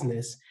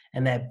business,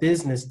 and that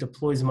business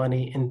deploys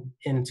money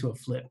into a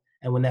flip.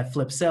 And when that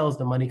flip sells,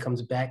 the money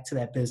comes back to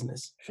that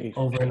business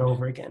over and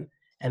over again.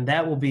 And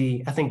that will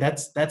be, I think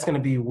that's going to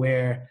be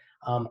where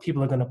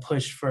people are going to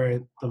push for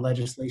the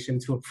legislation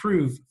to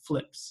approve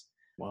flips.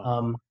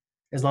 Wow.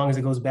 As long as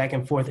it goes back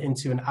and forth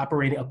into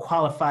a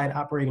qualified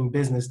operating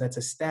business that's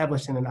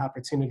established in an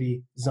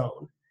opportunity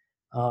zone.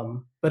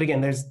 But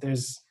again, there's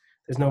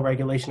no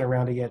regulation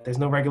around it yet. There's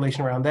no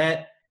regulation around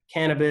that.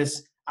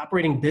 Cannabis,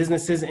 operating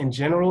businesses in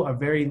general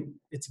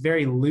it's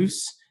very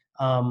loose.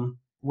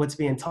 What's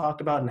being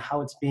talked about and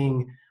how it's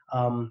being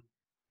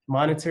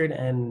monitored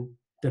and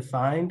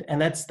defined. And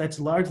that's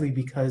largely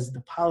because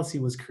the policy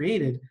was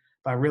created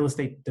by real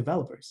estate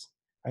developers,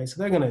 right?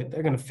 So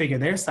they're gonna figure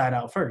their side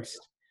out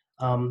first.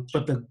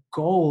 But the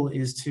goal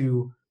is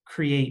to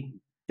create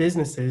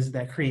businesses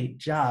that create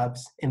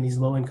jobs in these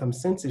low-income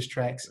census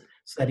tracts,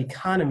 so that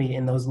economy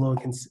in those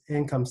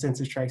low-income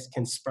census tracts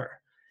can spur,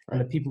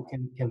 and the people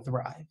can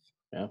thrive.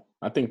 Yeah,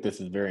 I think this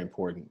is very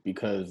important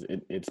because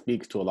it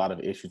speaks to a lot of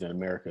issues in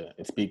America.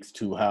 It speaks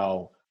to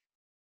how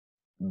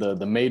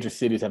the major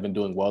cities have been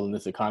doing well in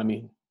this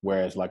economy,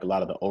 whereas like a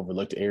lot of the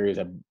overlooked areas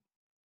have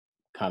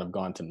kind of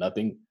gone to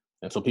nothing.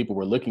 And so people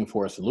were looking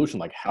for a solution,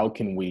 like how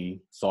can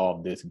we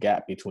solve this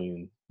gap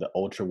between the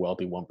ultra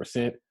wealthy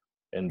 1%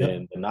 and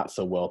then the not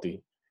so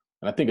wealthy.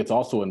 And I think it's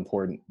also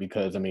important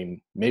because, I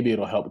mean, maybe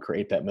it'll help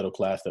create that middle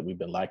class that we've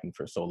been lacking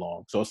for so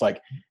long. So it's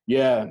like,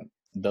 yeah,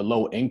 the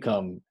low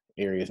income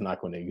area is not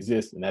going to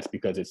exist. And that's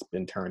because it's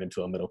been turned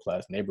into a middle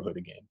class neighborhood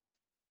again.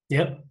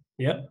 Yep.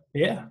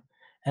 Yeah.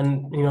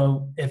 And,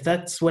 if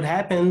that's what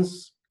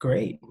happens,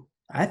 great.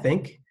 I don't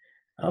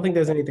think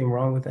there's anything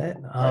wrong with that.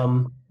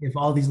 If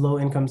all these low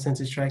income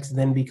census tracts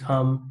then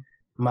become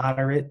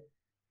moderate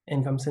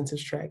income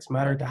census tracts,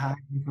 moderate to high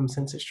income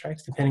census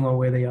tracts, depending on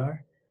where they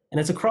are. And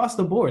it's across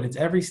the board. It's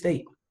every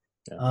state.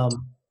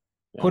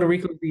 Puerto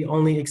Rico is the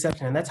only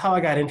exception. And that's how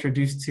I got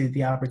introduced to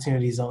the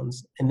opportunity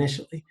zones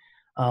initially.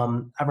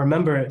 I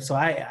remember, so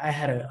I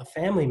had a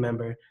family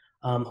member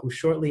who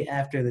shortly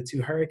after the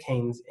 2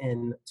 hurricanes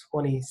in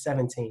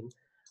 2017,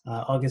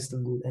 August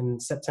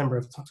and September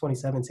of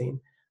 2017,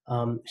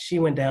 she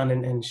went down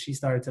and she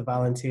started to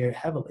volunteer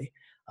heavily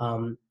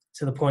to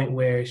the point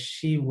where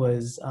she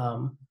was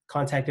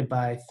contacted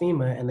by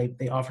FEMA and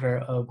they offered her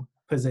a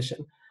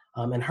position.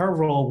 And her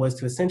role was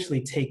to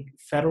essentially take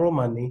federal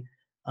money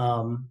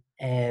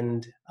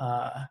and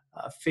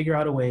figure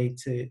out a way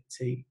to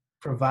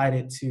provide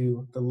it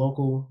to the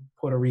local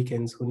Puerto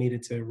Ricans who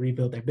needed to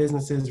rebuild their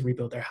businesses,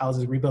 rebuild their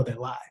houses, rebuild their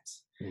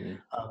lives. Mm-hmm.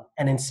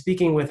 And in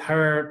speaking with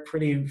her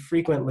pretty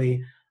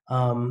frequently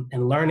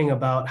and learning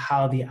about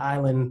how the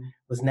island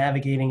was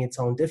navigating its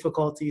own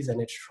difficulties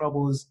and its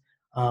troubles,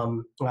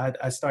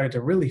 I started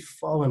to really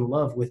fall in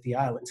love with the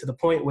island to the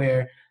point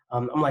where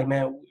I'm like,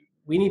 man,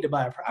 we need to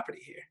buy a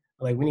property here.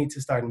 Like, we need to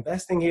start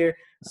investing here.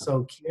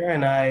 So Kiera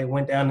and I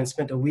went down and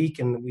spent a week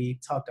and we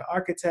talked to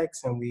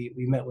architects and we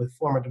met with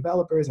former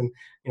developers and,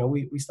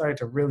 we started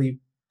to really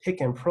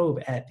pick and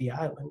probe at the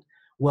island.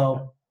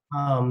 Well,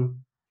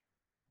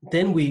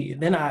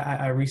 then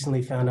I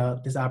recently found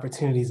out this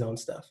opportunity zone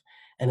stuff.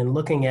 And in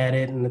looking at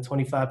it and the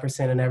 25%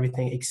 and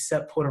everything,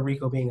 except Puerto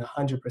Rico being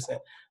 100%,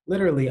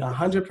 literally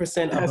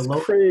 100% of the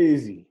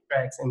local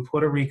tracts in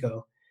Puerto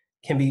Rico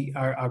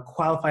are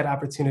qualified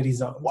opportunity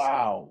zones.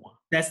 Wow.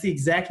 That's the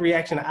exact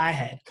reaction I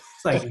had.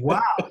 It's like,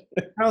 wow.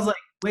 I was like,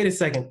 wait a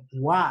second,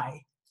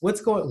 why?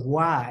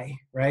 Why,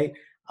 right?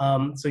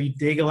 So you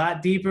dig a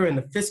lot deeper, and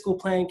the fiscal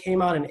plan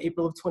came out in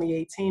April of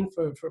 2018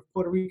 for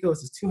Puerto Rico.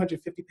 It's this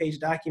 250-page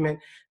document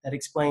that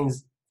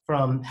explains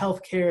from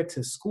healthcare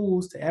to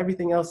schools to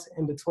everything else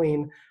in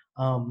between,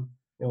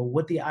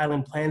 what the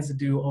island plans to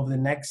do over the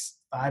next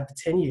 5 to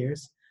 10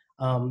 years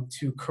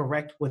to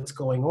correct what's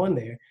going on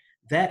there.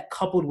 That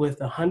coupled with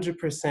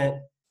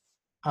 100%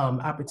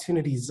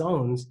 opportunity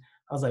zones,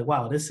 I was like,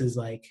 wow, this is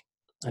like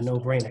a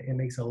no-brainer. It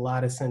makes a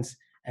lot of sense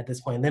at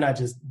this point. And then I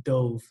just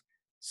dove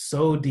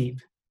so deep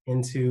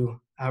into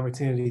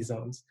opportunity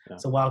zones. Yeah.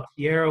 So while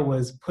Kiera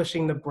was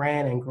pushing the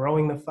brand and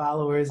growing the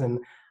followers and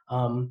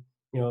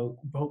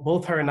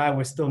both her and I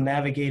were still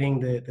navigating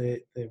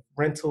the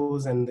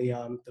rentals and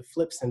the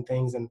flips and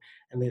things and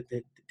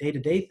the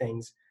day-to-day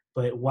things.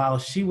 But while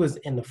she was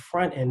in the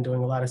front end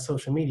doing a lot of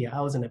social media,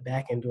 I was in the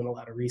back end doing a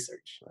lot of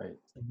research. Right.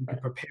 So we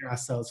could prepare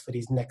ourselves for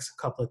these next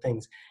couple of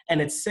things. And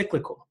it's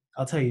cyclical.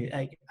 I'll tell you,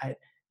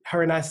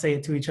 her and I say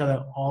it to each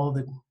other all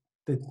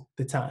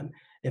the time.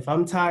 If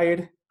I'm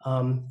tired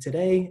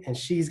today and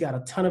she's got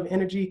a ton of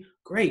energy,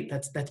 great.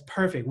 That's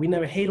perfect. We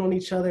never hate on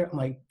each other. I'm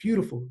like,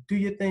 beautiful. Do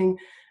your thing.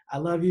 I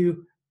love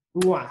you.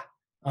 Mwah.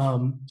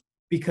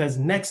 Because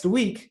next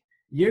week,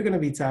 you're going to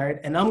be tired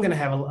and I'm going to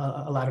have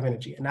a lot of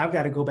energy and I've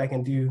got to go back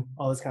and do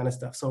all this kind of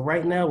stuff. So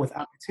right now with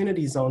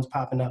opportunity zones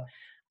popping up,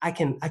 I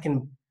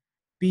can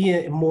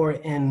be more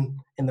in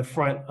the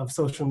front of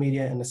social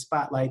media and the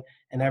spotlight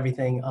and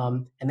everything.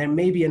 And there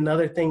may be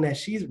another thing that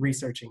she's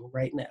researching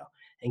right now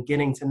and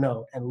getting to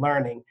know and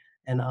learning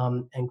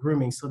and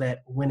grooming so that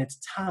when it's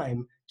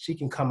time, she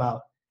can come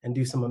out and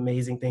do some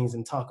amazing things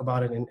and talk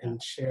about it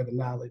and share the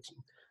knowledge.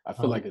 I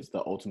feel like it's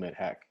the ultimate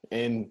hack.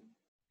 And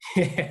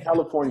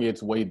California,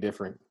 it's way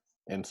different.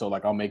 And so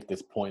like, I'll make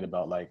this point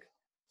about like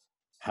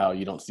how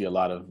you don't see a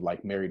lot of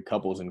like married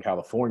couples in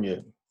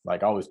California.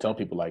 Like I always tell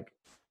people like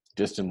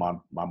just in my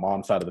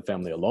mom's side of the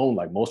family alone,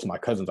 like most of my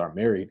cousins aren't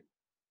married.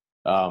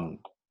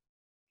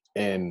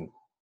 And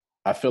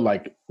I feel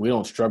like we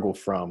don't struggle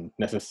from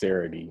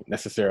necessarily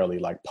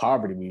like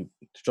poverty. We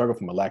struggle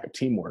from a lack of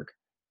teamwork.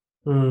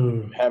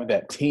 You have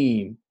that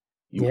team,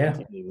 you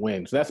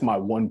win. So that's my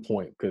one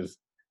point. Cause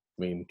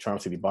I mean, Charm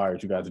City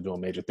Buyers, you guys are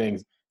doing major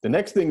things. The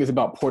next thing is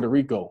about Puerto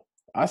Rico.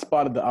 I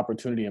spotted the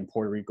opportunity in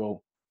Puerto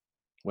Rico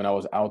when I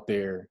was out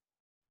there,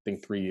 I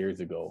think 3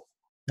 years ago.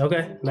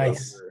 Okay,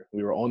 nice.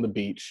 We were on the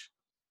beach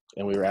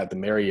and we were at the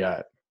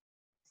Marriott.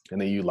 And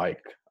then I'm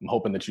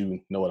hoping that you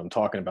know what I'm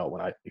talking about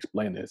when I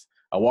explain this.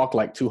 I walked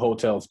like 2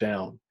 hotels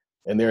down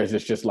and there is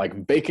this just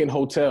like vacant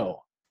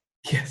hotel.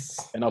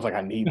 Yes. And I was like,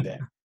 I need that.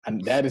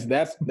 And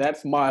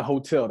that's my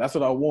hotel. That's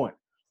what I want.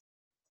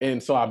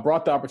 And so I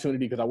brought the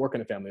opportunity because I work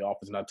in a family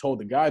office and I told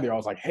the guy there, I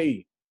was like,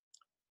 hey,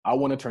 I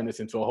want to turn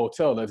this into a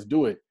hotel. Let's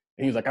do it.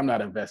 And he's like, I'm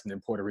not investing in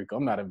Puerto Rico.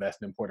 I'm not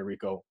investing in Puerto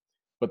Rico.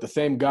 But the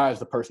same guy is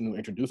the person who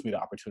introduced me to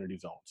Opportunity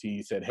Zones.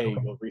 He said, hey,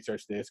 go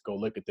research this, go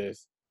look at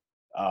this.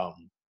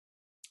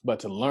 But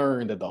to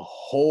learn that the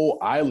whole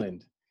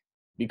island,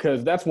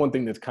 because that's one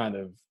thing that's kind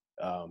of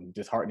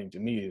disheartening to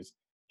me is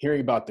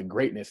hearing about the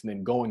greatness and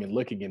then going and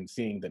looking and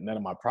seeing that none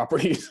of my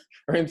properties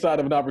are inside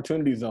of an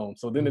Opportunity Zone.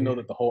 So then to know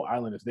that the whole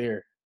island is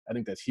there, I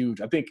think that's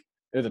huge. I think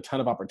there's a ton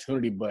of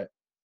opportunity, but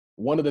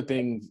one of the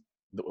things,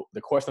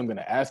 the question I'm going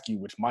to ask you,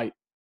 which might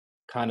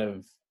kind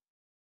of,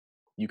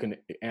 you can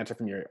answer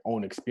from your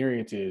own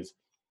experience is,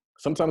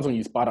 sometimes when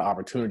you spot an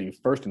opportunity,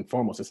 first and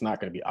foremost, it's not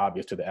going to be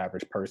obvious to the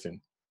average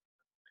person.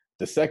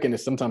 The second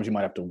is sometimes you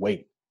might have to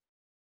wait.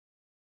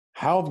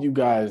 How have you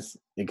guys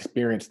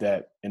experienced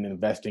that in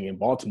investing in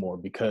Baltimore?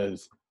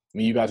 Because I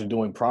mean, you guys are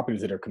doing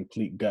properties that are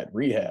complete gut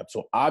rehab.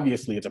 So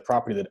obviously it's a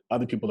property that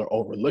other people are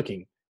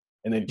overlooking.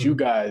 And then you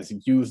guys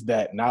use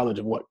that knowledge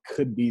of what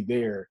could be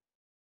there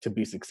to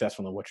be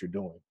successful in what you're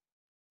doing.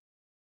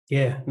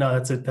 Yeah, no,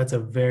 that's a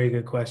very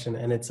good question.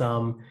 And I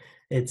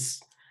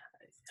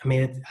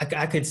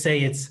could say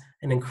it's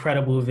an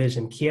incredible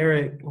vision.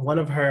 Kiera, one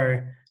of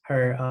her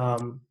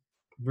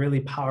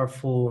really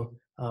powerful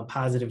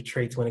positive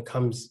traits when it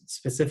comes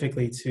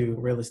specifically to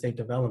real estate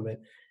development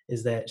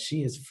is that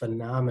she is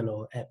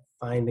phenomenal at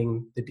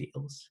finding the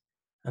deals.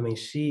 I mean,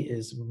 she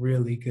is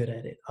really good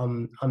at it.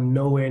 I'm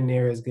nowhere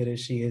near as good as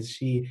she is.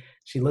 She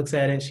looks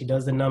at it, she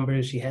does the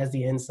numbers, she has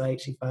the insight,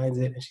 she finds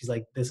it, and she's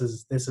like, this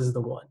is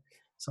the one.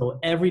 So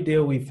every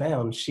deal we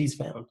found, she's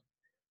found.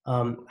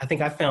 I think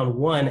I found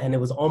one and it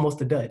was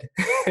almost a dud.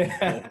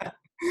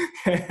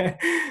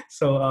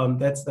 So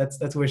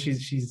that's where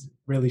she's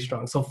really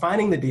strong. So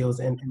finding the deals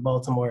in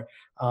Baltimore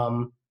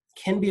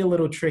can be a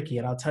little tricky,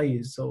 and I'll tell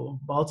you. So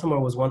Baltimore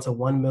was once a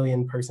 1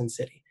 million person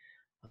city.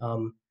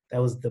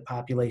 That was the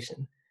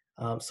population.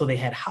 So they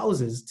had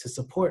houses to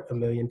support 1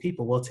 million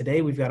people. Well,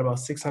 today we've got about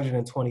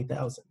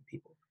 620,000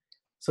 people.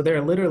 So there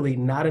are literally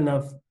not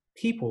enough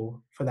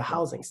people for the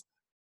housing,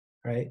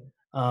 right?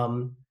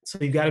 So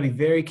you've got to be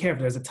very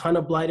careful. There's a ton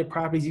of blighted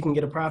properties. You can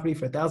get a property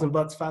for $1,000,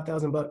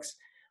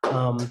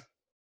 $5,000.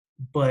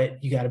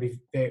 But you got to be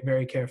very,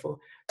 very careful.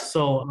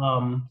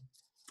 So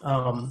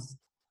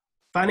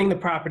finding the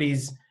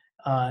properties,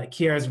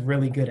 Kiera is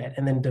really good at,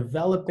 and then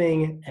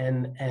developing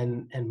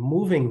and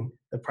moving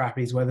the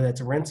properties, whether that's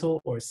a rental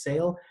or a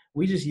sale.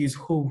 We just use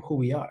who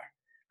we are,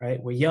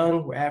 right? We're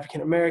young, we're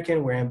African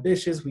American, we're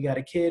ambitious, we got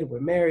a kid, we're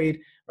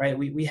married, right?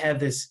 We have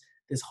this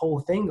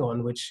whole thing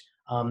going, which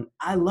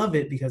I love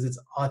it because it's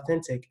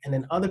authentic, and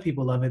then other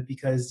people love it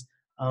because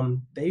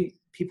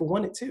people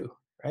want it too,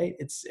 right?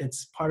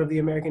 It's part of the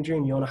American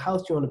dream. You own a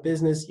house, you own a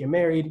business, you're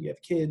married, you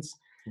have kids,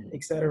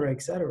 et cetera,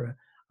 et cetera.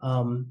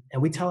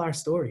 And we tell our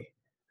story,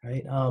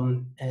 right?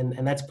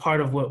 And that's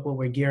part of what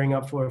we're gearing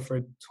up for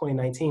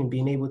 2019,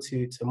 being able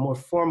to more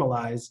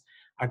formalize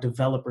our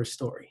developer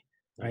story,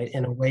 right?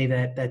 In a way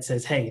that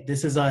says, hey,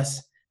 this is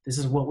us, This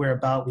is what we're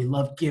about. We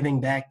love giving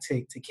back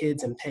to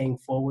kids and paying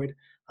forward.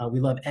 We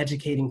love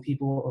educating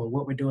people on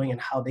what we're doing and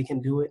how they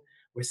can do it.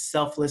 We're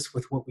selfless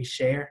with what we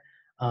share.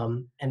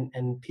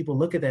 And people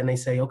look at that and they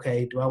say,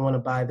 okay, do I want to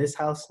buy this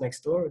house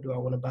next door, or do I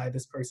want to buy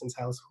this person's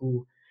house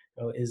who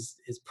is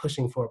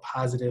pushing for a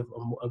positive,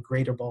 a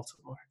greater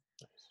Baltimore?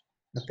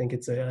 I think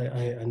it's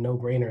a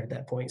no-brainer at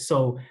that point.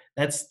 So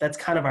that's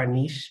kind of our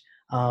niche,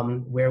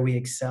 where we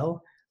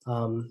excel.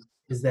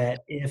 Is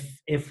that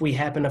if we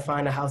happen to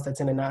find a house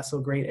that's in a not so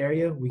great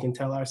area, we can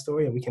tell our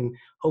story and we can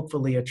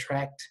hopefully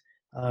attract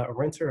a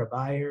renter, a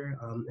buyer,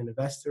 an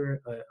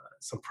investor,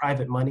 some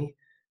private money,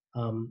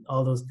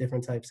 all those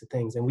different types of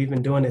things. And we've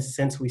been doing this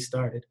since we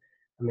started.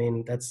 I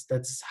mean,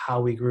 that's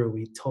how we grew.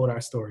 We told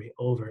our story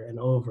over and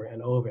over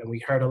and over, and we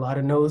heard a lot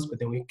of no's, but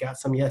then we got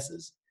some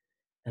yeses.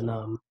 And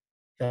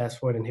fast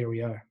forward, and here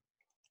we are.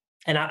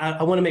 And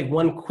I want to make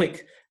one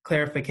quick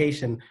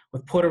clarification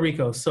with Puerto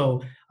Rico.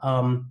 So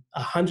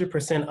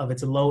 100% of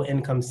its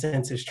low-income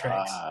census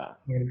tracts are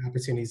in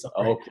opportunity zone.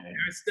 Right? Okay. There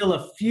are still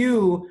a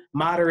few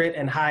moderate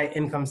and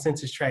high-income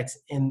census tracts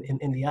in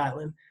the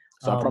island.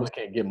 So I probably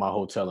can't get my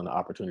hotel in the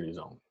opportunity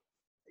zone.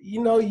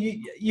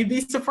 You'd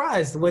be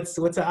surprised what's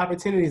an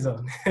opportunity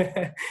zone.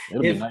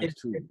 It'll be nice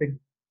too.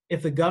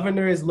 If the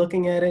governor is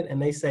looking at it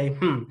and they say,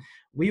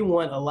 we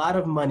want a lot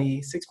of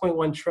money,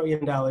 $6.1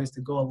 trillion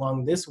to go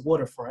along this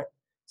waterfront.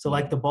 So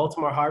like the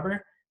Baltimore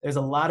Harbor, there's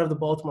a lot of the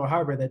Baltimore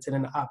Harbor that's in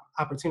an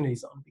opportunity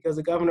zone because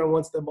the governor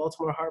wants the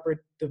Baltimore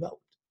Harbor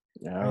developed.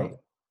 Yeah. Right?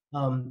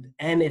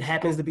 And it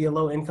happens to be a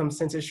low-income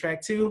census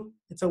tract too.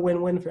 It's a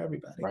win-win for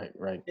everybody.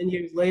 Right. 10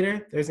 years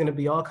later, there's going to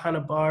be all kind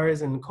of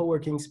bars and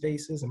co-working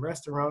spaces and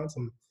restaurants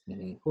and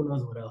who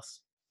knows what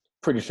else.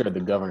 Pretty sure the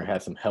governor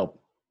had some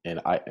help in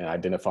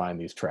identifying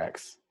these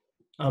tracts.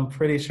 I'm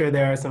pretty sure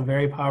there are some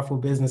very powerful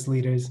business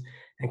leaders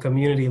and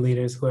community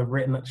leaders who have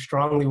written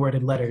strongly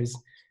worded letters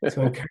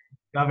to encourage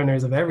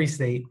governors of every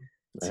state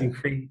to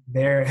create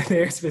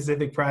their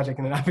specific project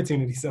in an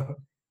opportunity zone.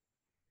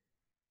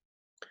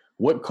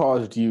 What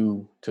caused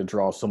you to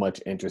draw so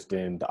much interest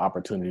in the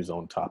opportunity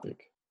zone topic?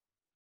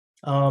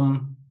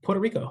 Puerto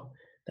Rico.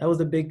 That was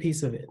a big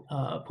piece of it.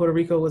 Puerto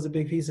Rico was a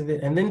big piece of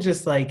it. And then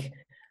just like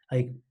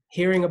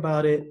hearing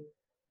about it,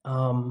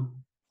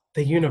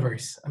 the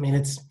universe. I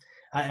mean,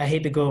 I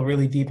hate to go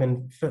really deep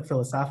and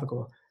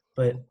philosophical,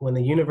 but when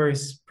the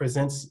universe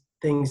presents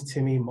things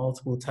to me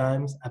multiple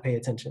times, I pay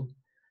attention.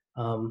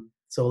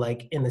 So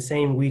like in the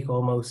same week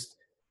almost,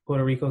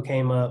 Puerto Rico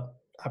came up,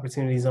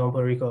 opportunity zone,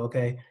 Puerto Rico,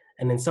 okay.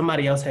 And then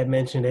somebody else had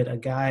mentioned it. A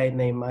guy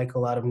named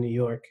Michael out of New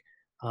York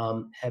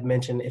had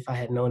mentioned if I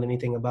had known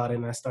anything about it,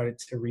 and I started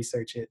to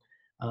research it.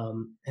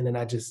 And then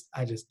I just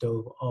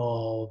dove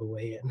all the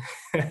way in.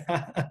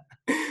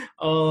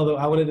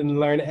 I wanted to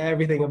learn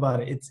everything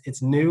about it.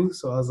 It's new,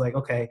 so I was like,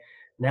 okay,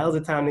 now's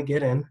the time to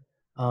get in.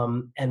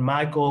 And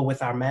my goal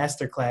with our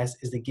masterclass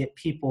is to get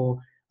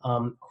people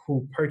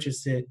who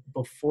purchase it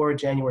before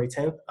January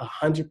 10th,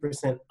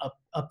 100%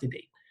 up to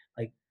date.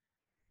 Like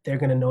they're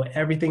going to know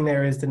everything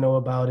there is to know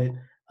about it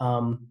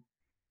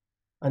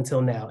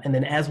until now. And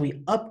then as we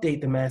update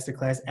the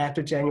masterclass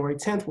after January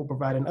 10th, we'll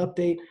provide an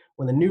update.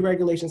 When the new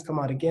regulations come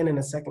out again in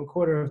the second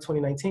quarter of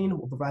 2019,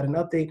 we'll provide an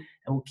update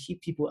and we'll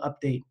keep people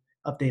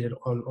updated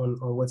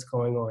on what's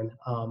going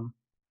on.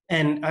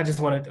 And I just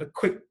wanted a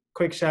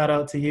quick shout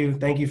out to you.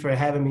 Thank you for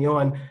having me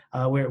on.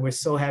 We're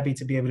so happy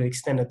to be able to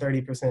extend a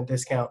 30%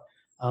 discount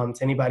to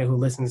anybody who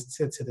listens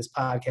to this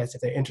podcast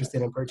if they're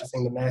interested in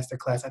purchasing the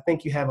masterclass. I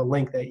think you have a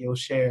link that you'll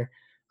share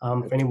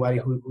for anybody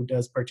who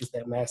does purchase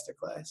that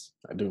masterclass.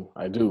 I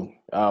do.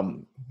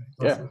 Awesome.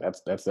 Yeah,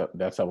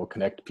 that's how we'll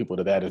connect people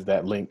to that, is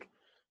that link,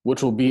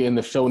 which will be in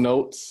the show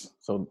notes.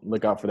 So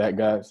look out for that,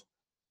 guys.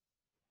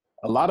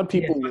 A lot of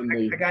people,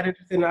 I got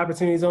interested in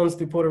opportunity zones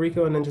through Puerto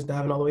Rico and then just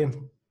diving all the way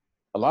in.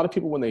 A lot of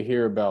people, when they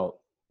hear about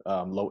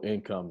low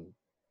income,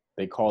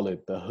 they call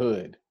it the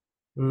hood.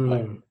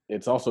 But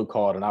it's also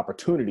called an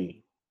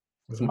opportunity.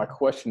 So my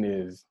question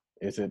is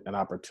it an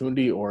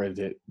opportunity or is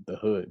it the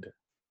hood?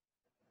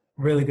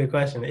 Really good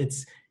question.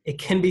 It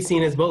can be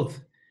seen as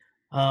both.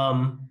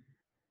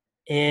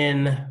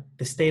 In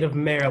the state of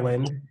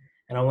Maryland,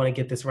 and I want to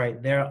get this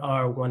right, there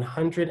are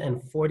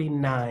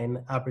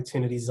 149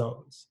 opportunity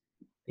zones,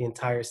 the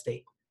entire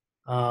state.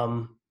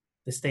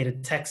 The state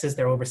of Texas,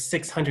 there are over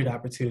 600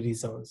 opportunity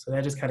zones. So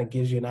that just kind of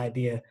gives you an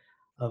idea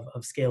of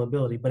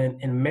scalability. But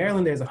in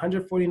Maryland, there's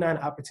 149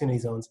 opportunity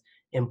zones.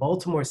 In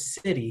Baltimore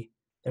City,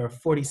 there are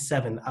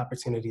 47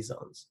 opportunity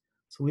zones.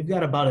 So we've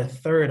got about a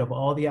third of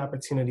all the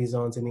opportunity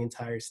zones in the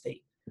entire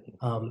state.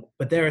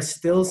 But there are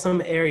still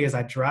some areas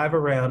I drive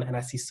around and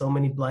I see so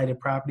many blighted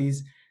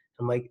properties.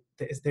 I'm like,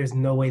 there's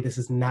no way this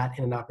is not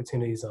in an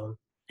opportunity zone.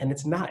 And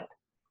it's not,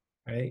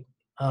 right?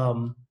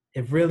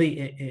 It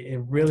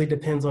really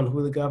depends on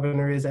who the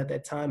governor is at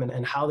that time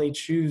and how they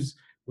choose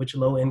which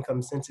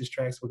low-income census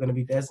tracts were going to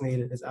be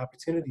designated as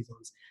opportunity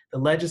zones. The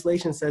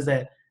legislation says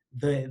that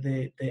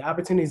the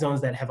opportunity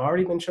zones that have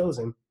already been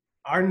chosen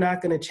are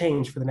not going to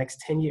change for the next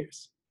 10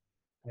 years.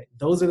 Right?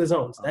 Those are the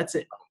zones. That's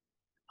it.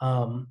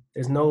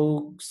 There's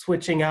no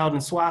switching out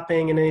and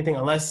swapping and anything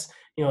unless,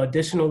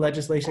 additional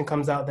legislation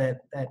comes out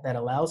that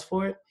allows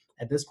for it,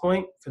 at this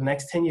point, for the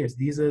next 10 years,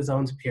 these are the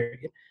zones,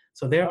 period.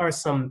 So there are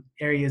some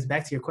areas,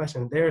 back to your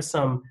question, there are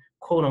some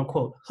quote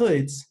unquote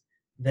hoods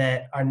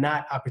that are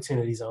not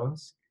opportunity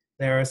zones.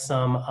 There are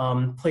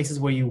some places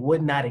where you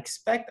would not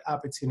expect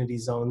opportunity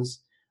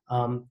zones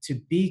to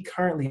be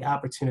currently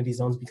opportunity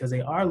zones because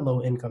they are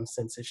low income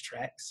census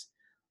tracts,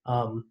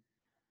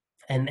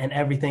 and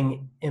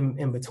everything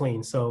in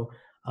between. So,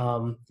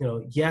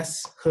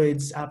 yes,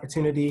 hoods,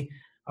 opportunity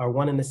are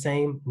one and the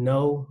same.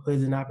 No,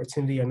 hoods and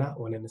opportunity are not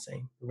one and the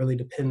same. It really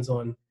depends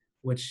on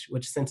which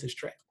census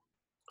tract.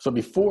 So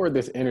before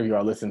this interview,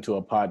 I listened to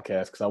a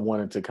podcast because I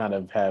wanted to kind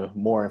of have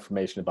more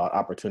information about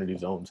opportunity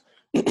zones.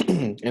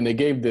 And they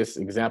gave this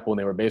example, and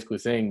they were basically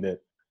saying that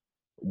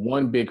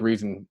one big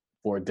reason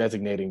for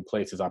designating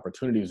places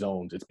opportunity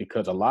zones is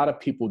because a lot of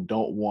people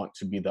don't want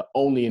to be the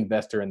only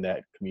investor in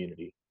that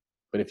community.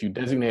 But if you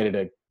designated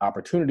an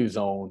opportunity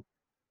zone,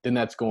 then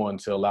that's going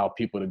to allow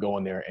people to go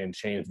in there and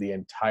change the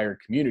entire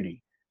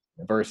community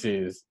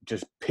versus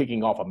just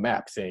picking off a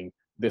map saying,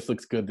 this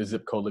looks good, the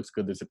zip code looks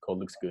good, the zip code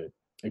looks good.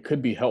 It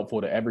could be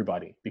helpful to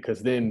everybody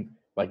because then,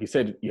 like you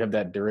said, you have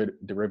that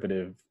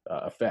derivative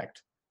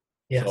effect.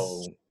 Yes.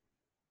 So,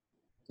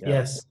 yeah.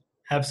 Yes,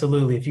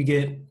 absolutely. If you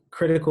get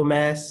critical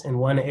mass in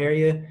one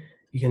area,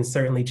 you can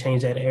certainly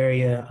change that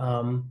area.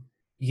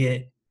 You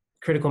get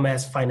critical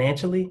mass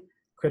financially,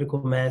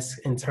 critical mass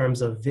in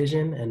terms of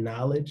vision and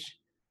knowledge.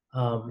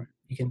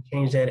 You can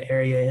change that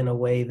area in a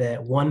way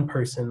that one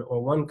person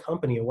or one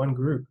company or one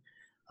group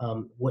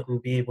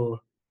wouldn't be able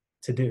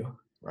to do.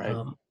 Right.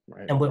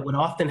 And what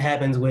often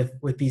happens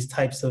with these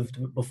types of,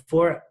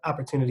 before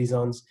opportunity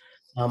zones,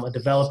 a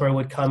developer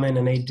would come in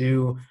and they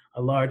do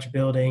a large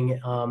building,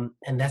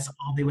 and that's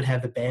all they would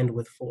have the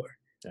bandwidth for.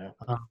 Yeah.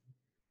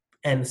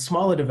 And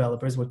smaller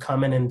developers would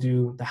come in and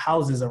do the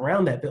houses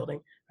around that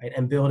building, right,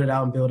 and build it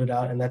out,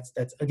 and that's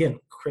again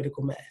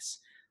critical mass.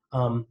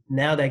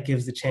 Now that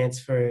gives the chance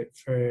for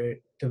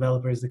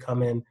developers to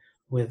come in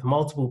with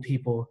multiple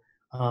people,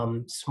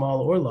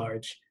 small or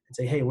large, and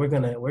say, hey, we're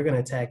gonna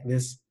attack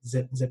this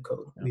zip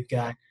code. Yeah. We've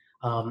got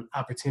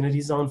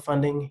opportunity zone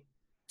funding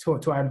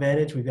to our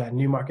advantage. We've got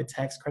new market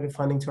tax credit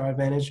funding to our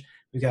advantage.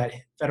 We've got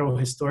federal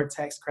historic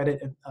tax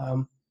credit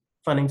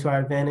funding to our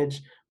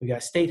advantage. We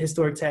got state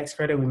historic tax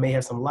credit. We may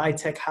have some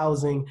LIHTC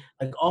housing,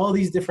 like all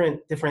these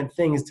different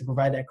things to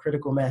provide that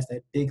critical mass,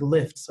 that big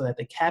lift, so that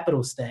the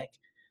capital stack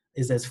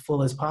is as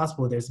full as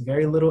possible. There's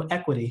very little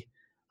equity,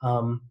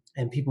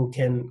 and people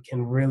can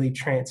really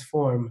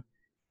transform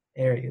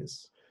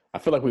areas. I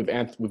feel like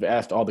we've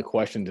asked all the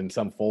questions in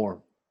some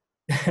form.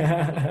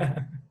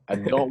 I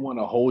don't want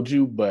to hold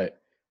you, but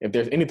if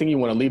there's anything you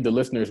want to leave the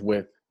listeners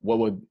with, what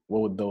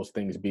would those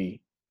things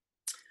be?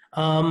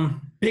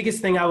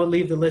 Biggest thing I would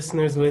leave the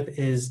listeners with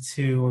is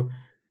to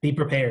be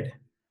prepared.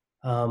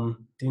 Do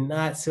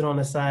not sit on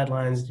the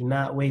sidelines. Do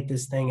not wait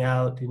this thing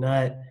out. Do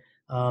not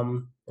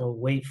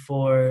wait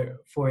for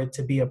it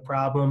to be a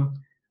problem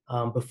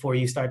before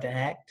you start to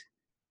act.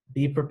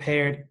 Be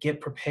prepared.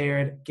 Get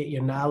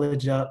your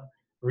knowledge up.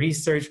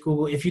 Research,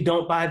 Google. If you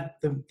don't buy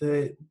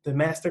the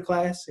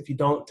masterclass, if you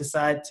don't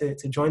decide to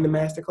join the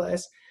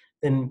masterclass,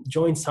 then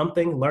join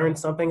something, learn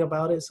something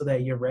about it so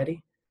that you're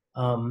ready.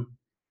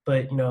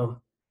 But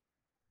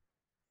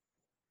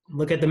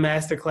look at the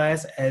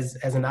masterclass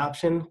as an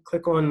option.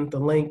 Click on the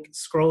link,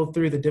 scroll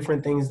through the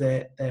different things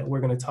that we're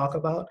going to talk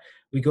about.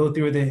 We go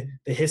through the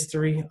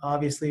history,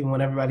 obviously. We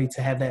want everybody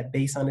to have that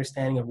base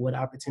understanding of what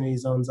opportunity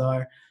zones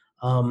are.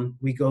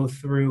 We go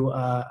through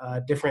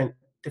different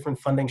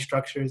funding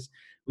structures.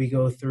 We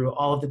go through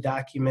all of the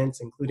documents,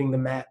 including the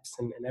maps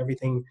and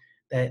everything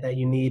that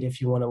you need if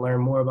you want to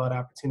learn more about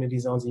opportunity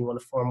zones and you want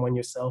to form one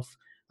yourself.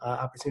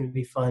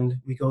 Opportunity fund.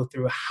 We go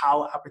through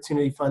how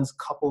opportunity funds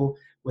couple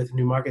with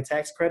new market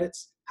tax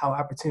credits, how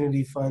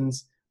opportunity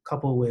funds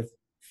couple with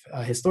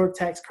historic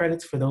tax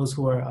credits for those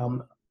who are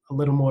a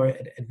little more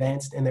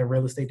advanced in their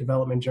real estate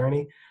development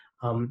journey,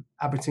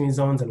 opportunity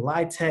zones and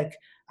LIHTC,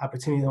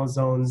 opportunity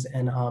zones,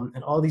 and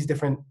all these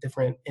different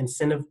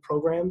incentive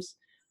programs.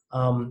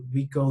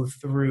 We go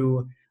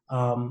through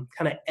kind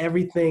of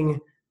everything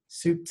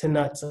soup to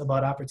nuts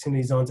about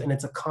opportunity zones, and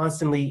it's a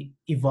constantly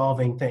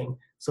evolving thing.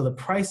 So the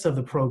price of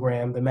the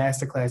program, the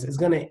masterclass, is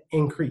going to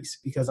increase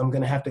because I'm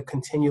going to have to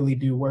continually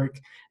do work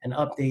and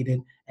update it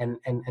and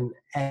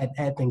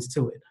add things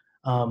to it.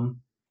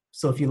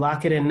 So if you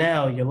lock it in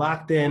now, you're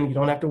locked in. You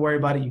don't have to worry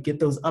about it. You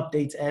get those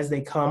updates as they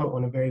come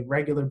on a very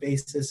regular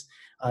basis.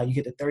 You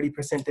get the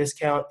 30%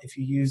 discount if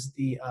you use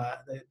the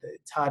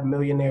Todd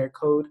Millionaire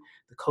code.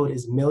 The code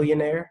is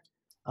Millionaire.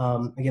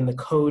 Again, the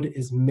code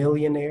is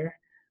Millionaire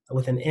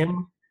with an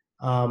M.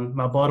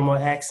 My Baltimore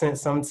accent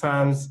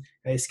sometimes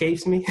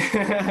escapes me.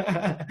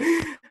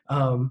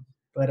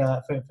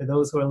 But for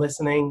those who are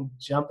listening,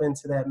 jump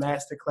into that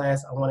masterclass.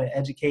 I want to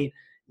educate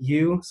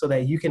you so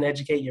that you can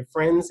educate your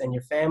friends and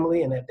your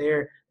family, and that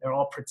they're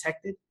all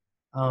protected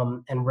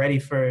and ready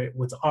for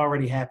what's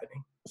already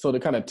happening. So to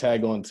kind of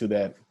tag on to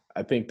that,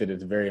 I think that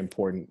it's very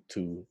important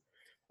to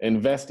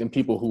invest in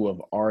people who have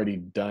already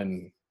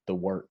done the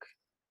work.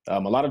 A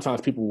lot of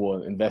times people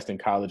will invest in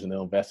college and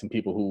they'll invest in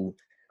people who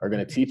are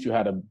going to teach you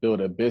how to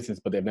build a business,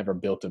 but they've never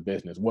built a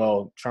business.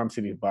 Well, Charm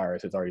City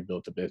Buyers has already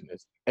built a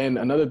business. And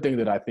another thing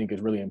that I think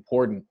is really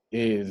important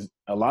is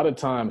a lot of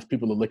times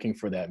people are looking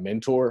for that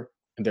mentor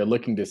and they're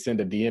looking to send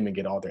a DM and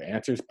get all their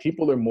answers.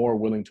 People are more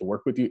willing to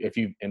work with you if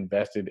you've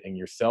invested in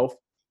yourself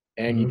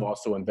and you've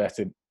also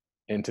invested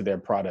into their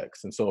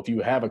products. And so if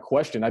you have a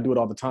question, I do it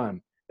all the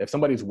time. If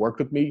somebody's worked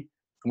with me,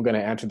 I'm going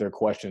to answer their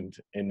questions,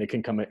 and it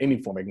can come in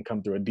any form. It can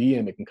come through a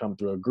DM, it can come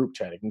through a group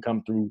chat, it can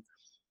come through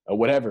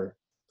whatever.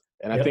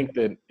 And I think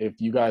that if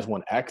you guys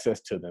want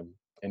access to them,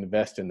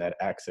 invest in that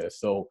access.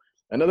 So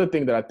another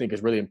thing that I think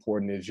is really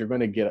important is you're going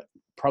to get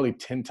probably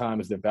 10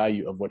 times the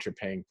value of what you're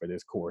paying for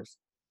this course.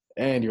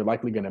 And you're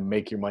likely going to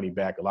make your money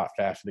back a lot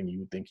faster than you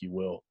would think you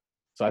will.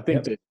 So I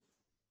think that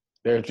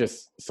there's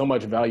just so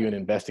much value in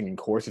investing in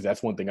courses.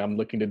 That's one thing I'm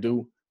looking to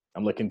do.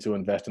 I'm looking to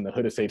invest in the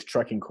Hood Estates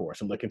trucking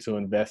course. I'm looking to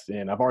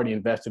I've already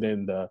invested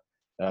in the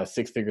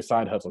six-figure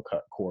side hustle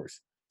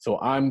course. So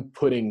I'm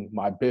putting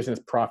my business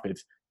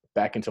profits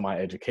back into my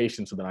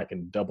education so that I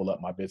can double up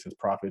my business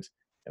profits.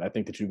 And I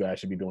think that you guys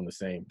should be doing the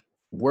same.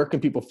 Where can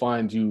people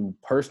find you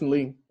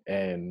personally,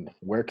 and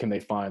where can they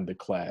find the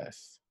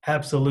class?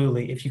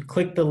 Absolutely. If you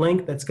click the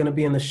link that's going to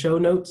be in the show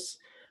notes,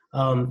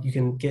 you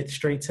can get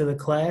straight to the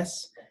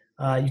class.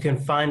 You can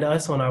find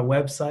us on our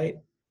website,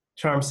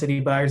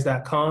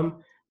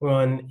 charmcitybuyers.com. We're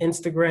on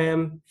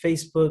Instagram,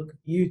 Facebook,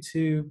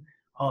 YouTube,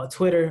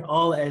 Twitter,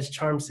 all as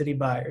Charm City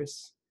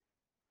Buyers.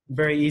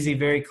 Very easy,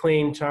 very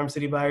clean. Charm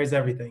City Buyers,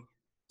 everything.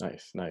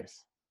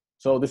 Nice.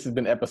 So this has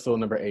been episode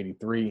number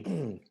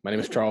 83. My name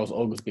is Charles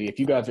Oglesby. If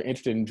you guys are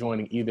interested in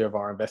joining either of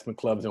our investment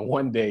clubs, and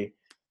one day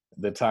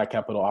the Tide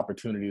Capital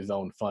Opportunity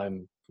Zone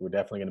Fund, we're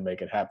definitely going to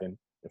make it happen.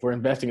 If we're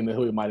investing in the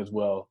hood, we might as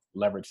well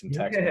leverage some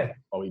tax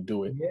while we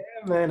do it. Yeah,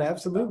 man,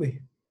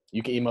 absolutely.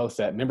 You can email us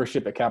at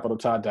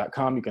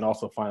membership@capitaltide.com. You can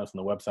also find us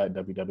on the website,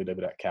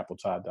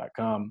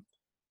 www.capitaltide.com.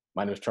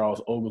 My name is Charles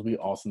Oglesby,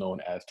 also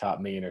known as Top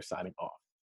Millionaire, signing off.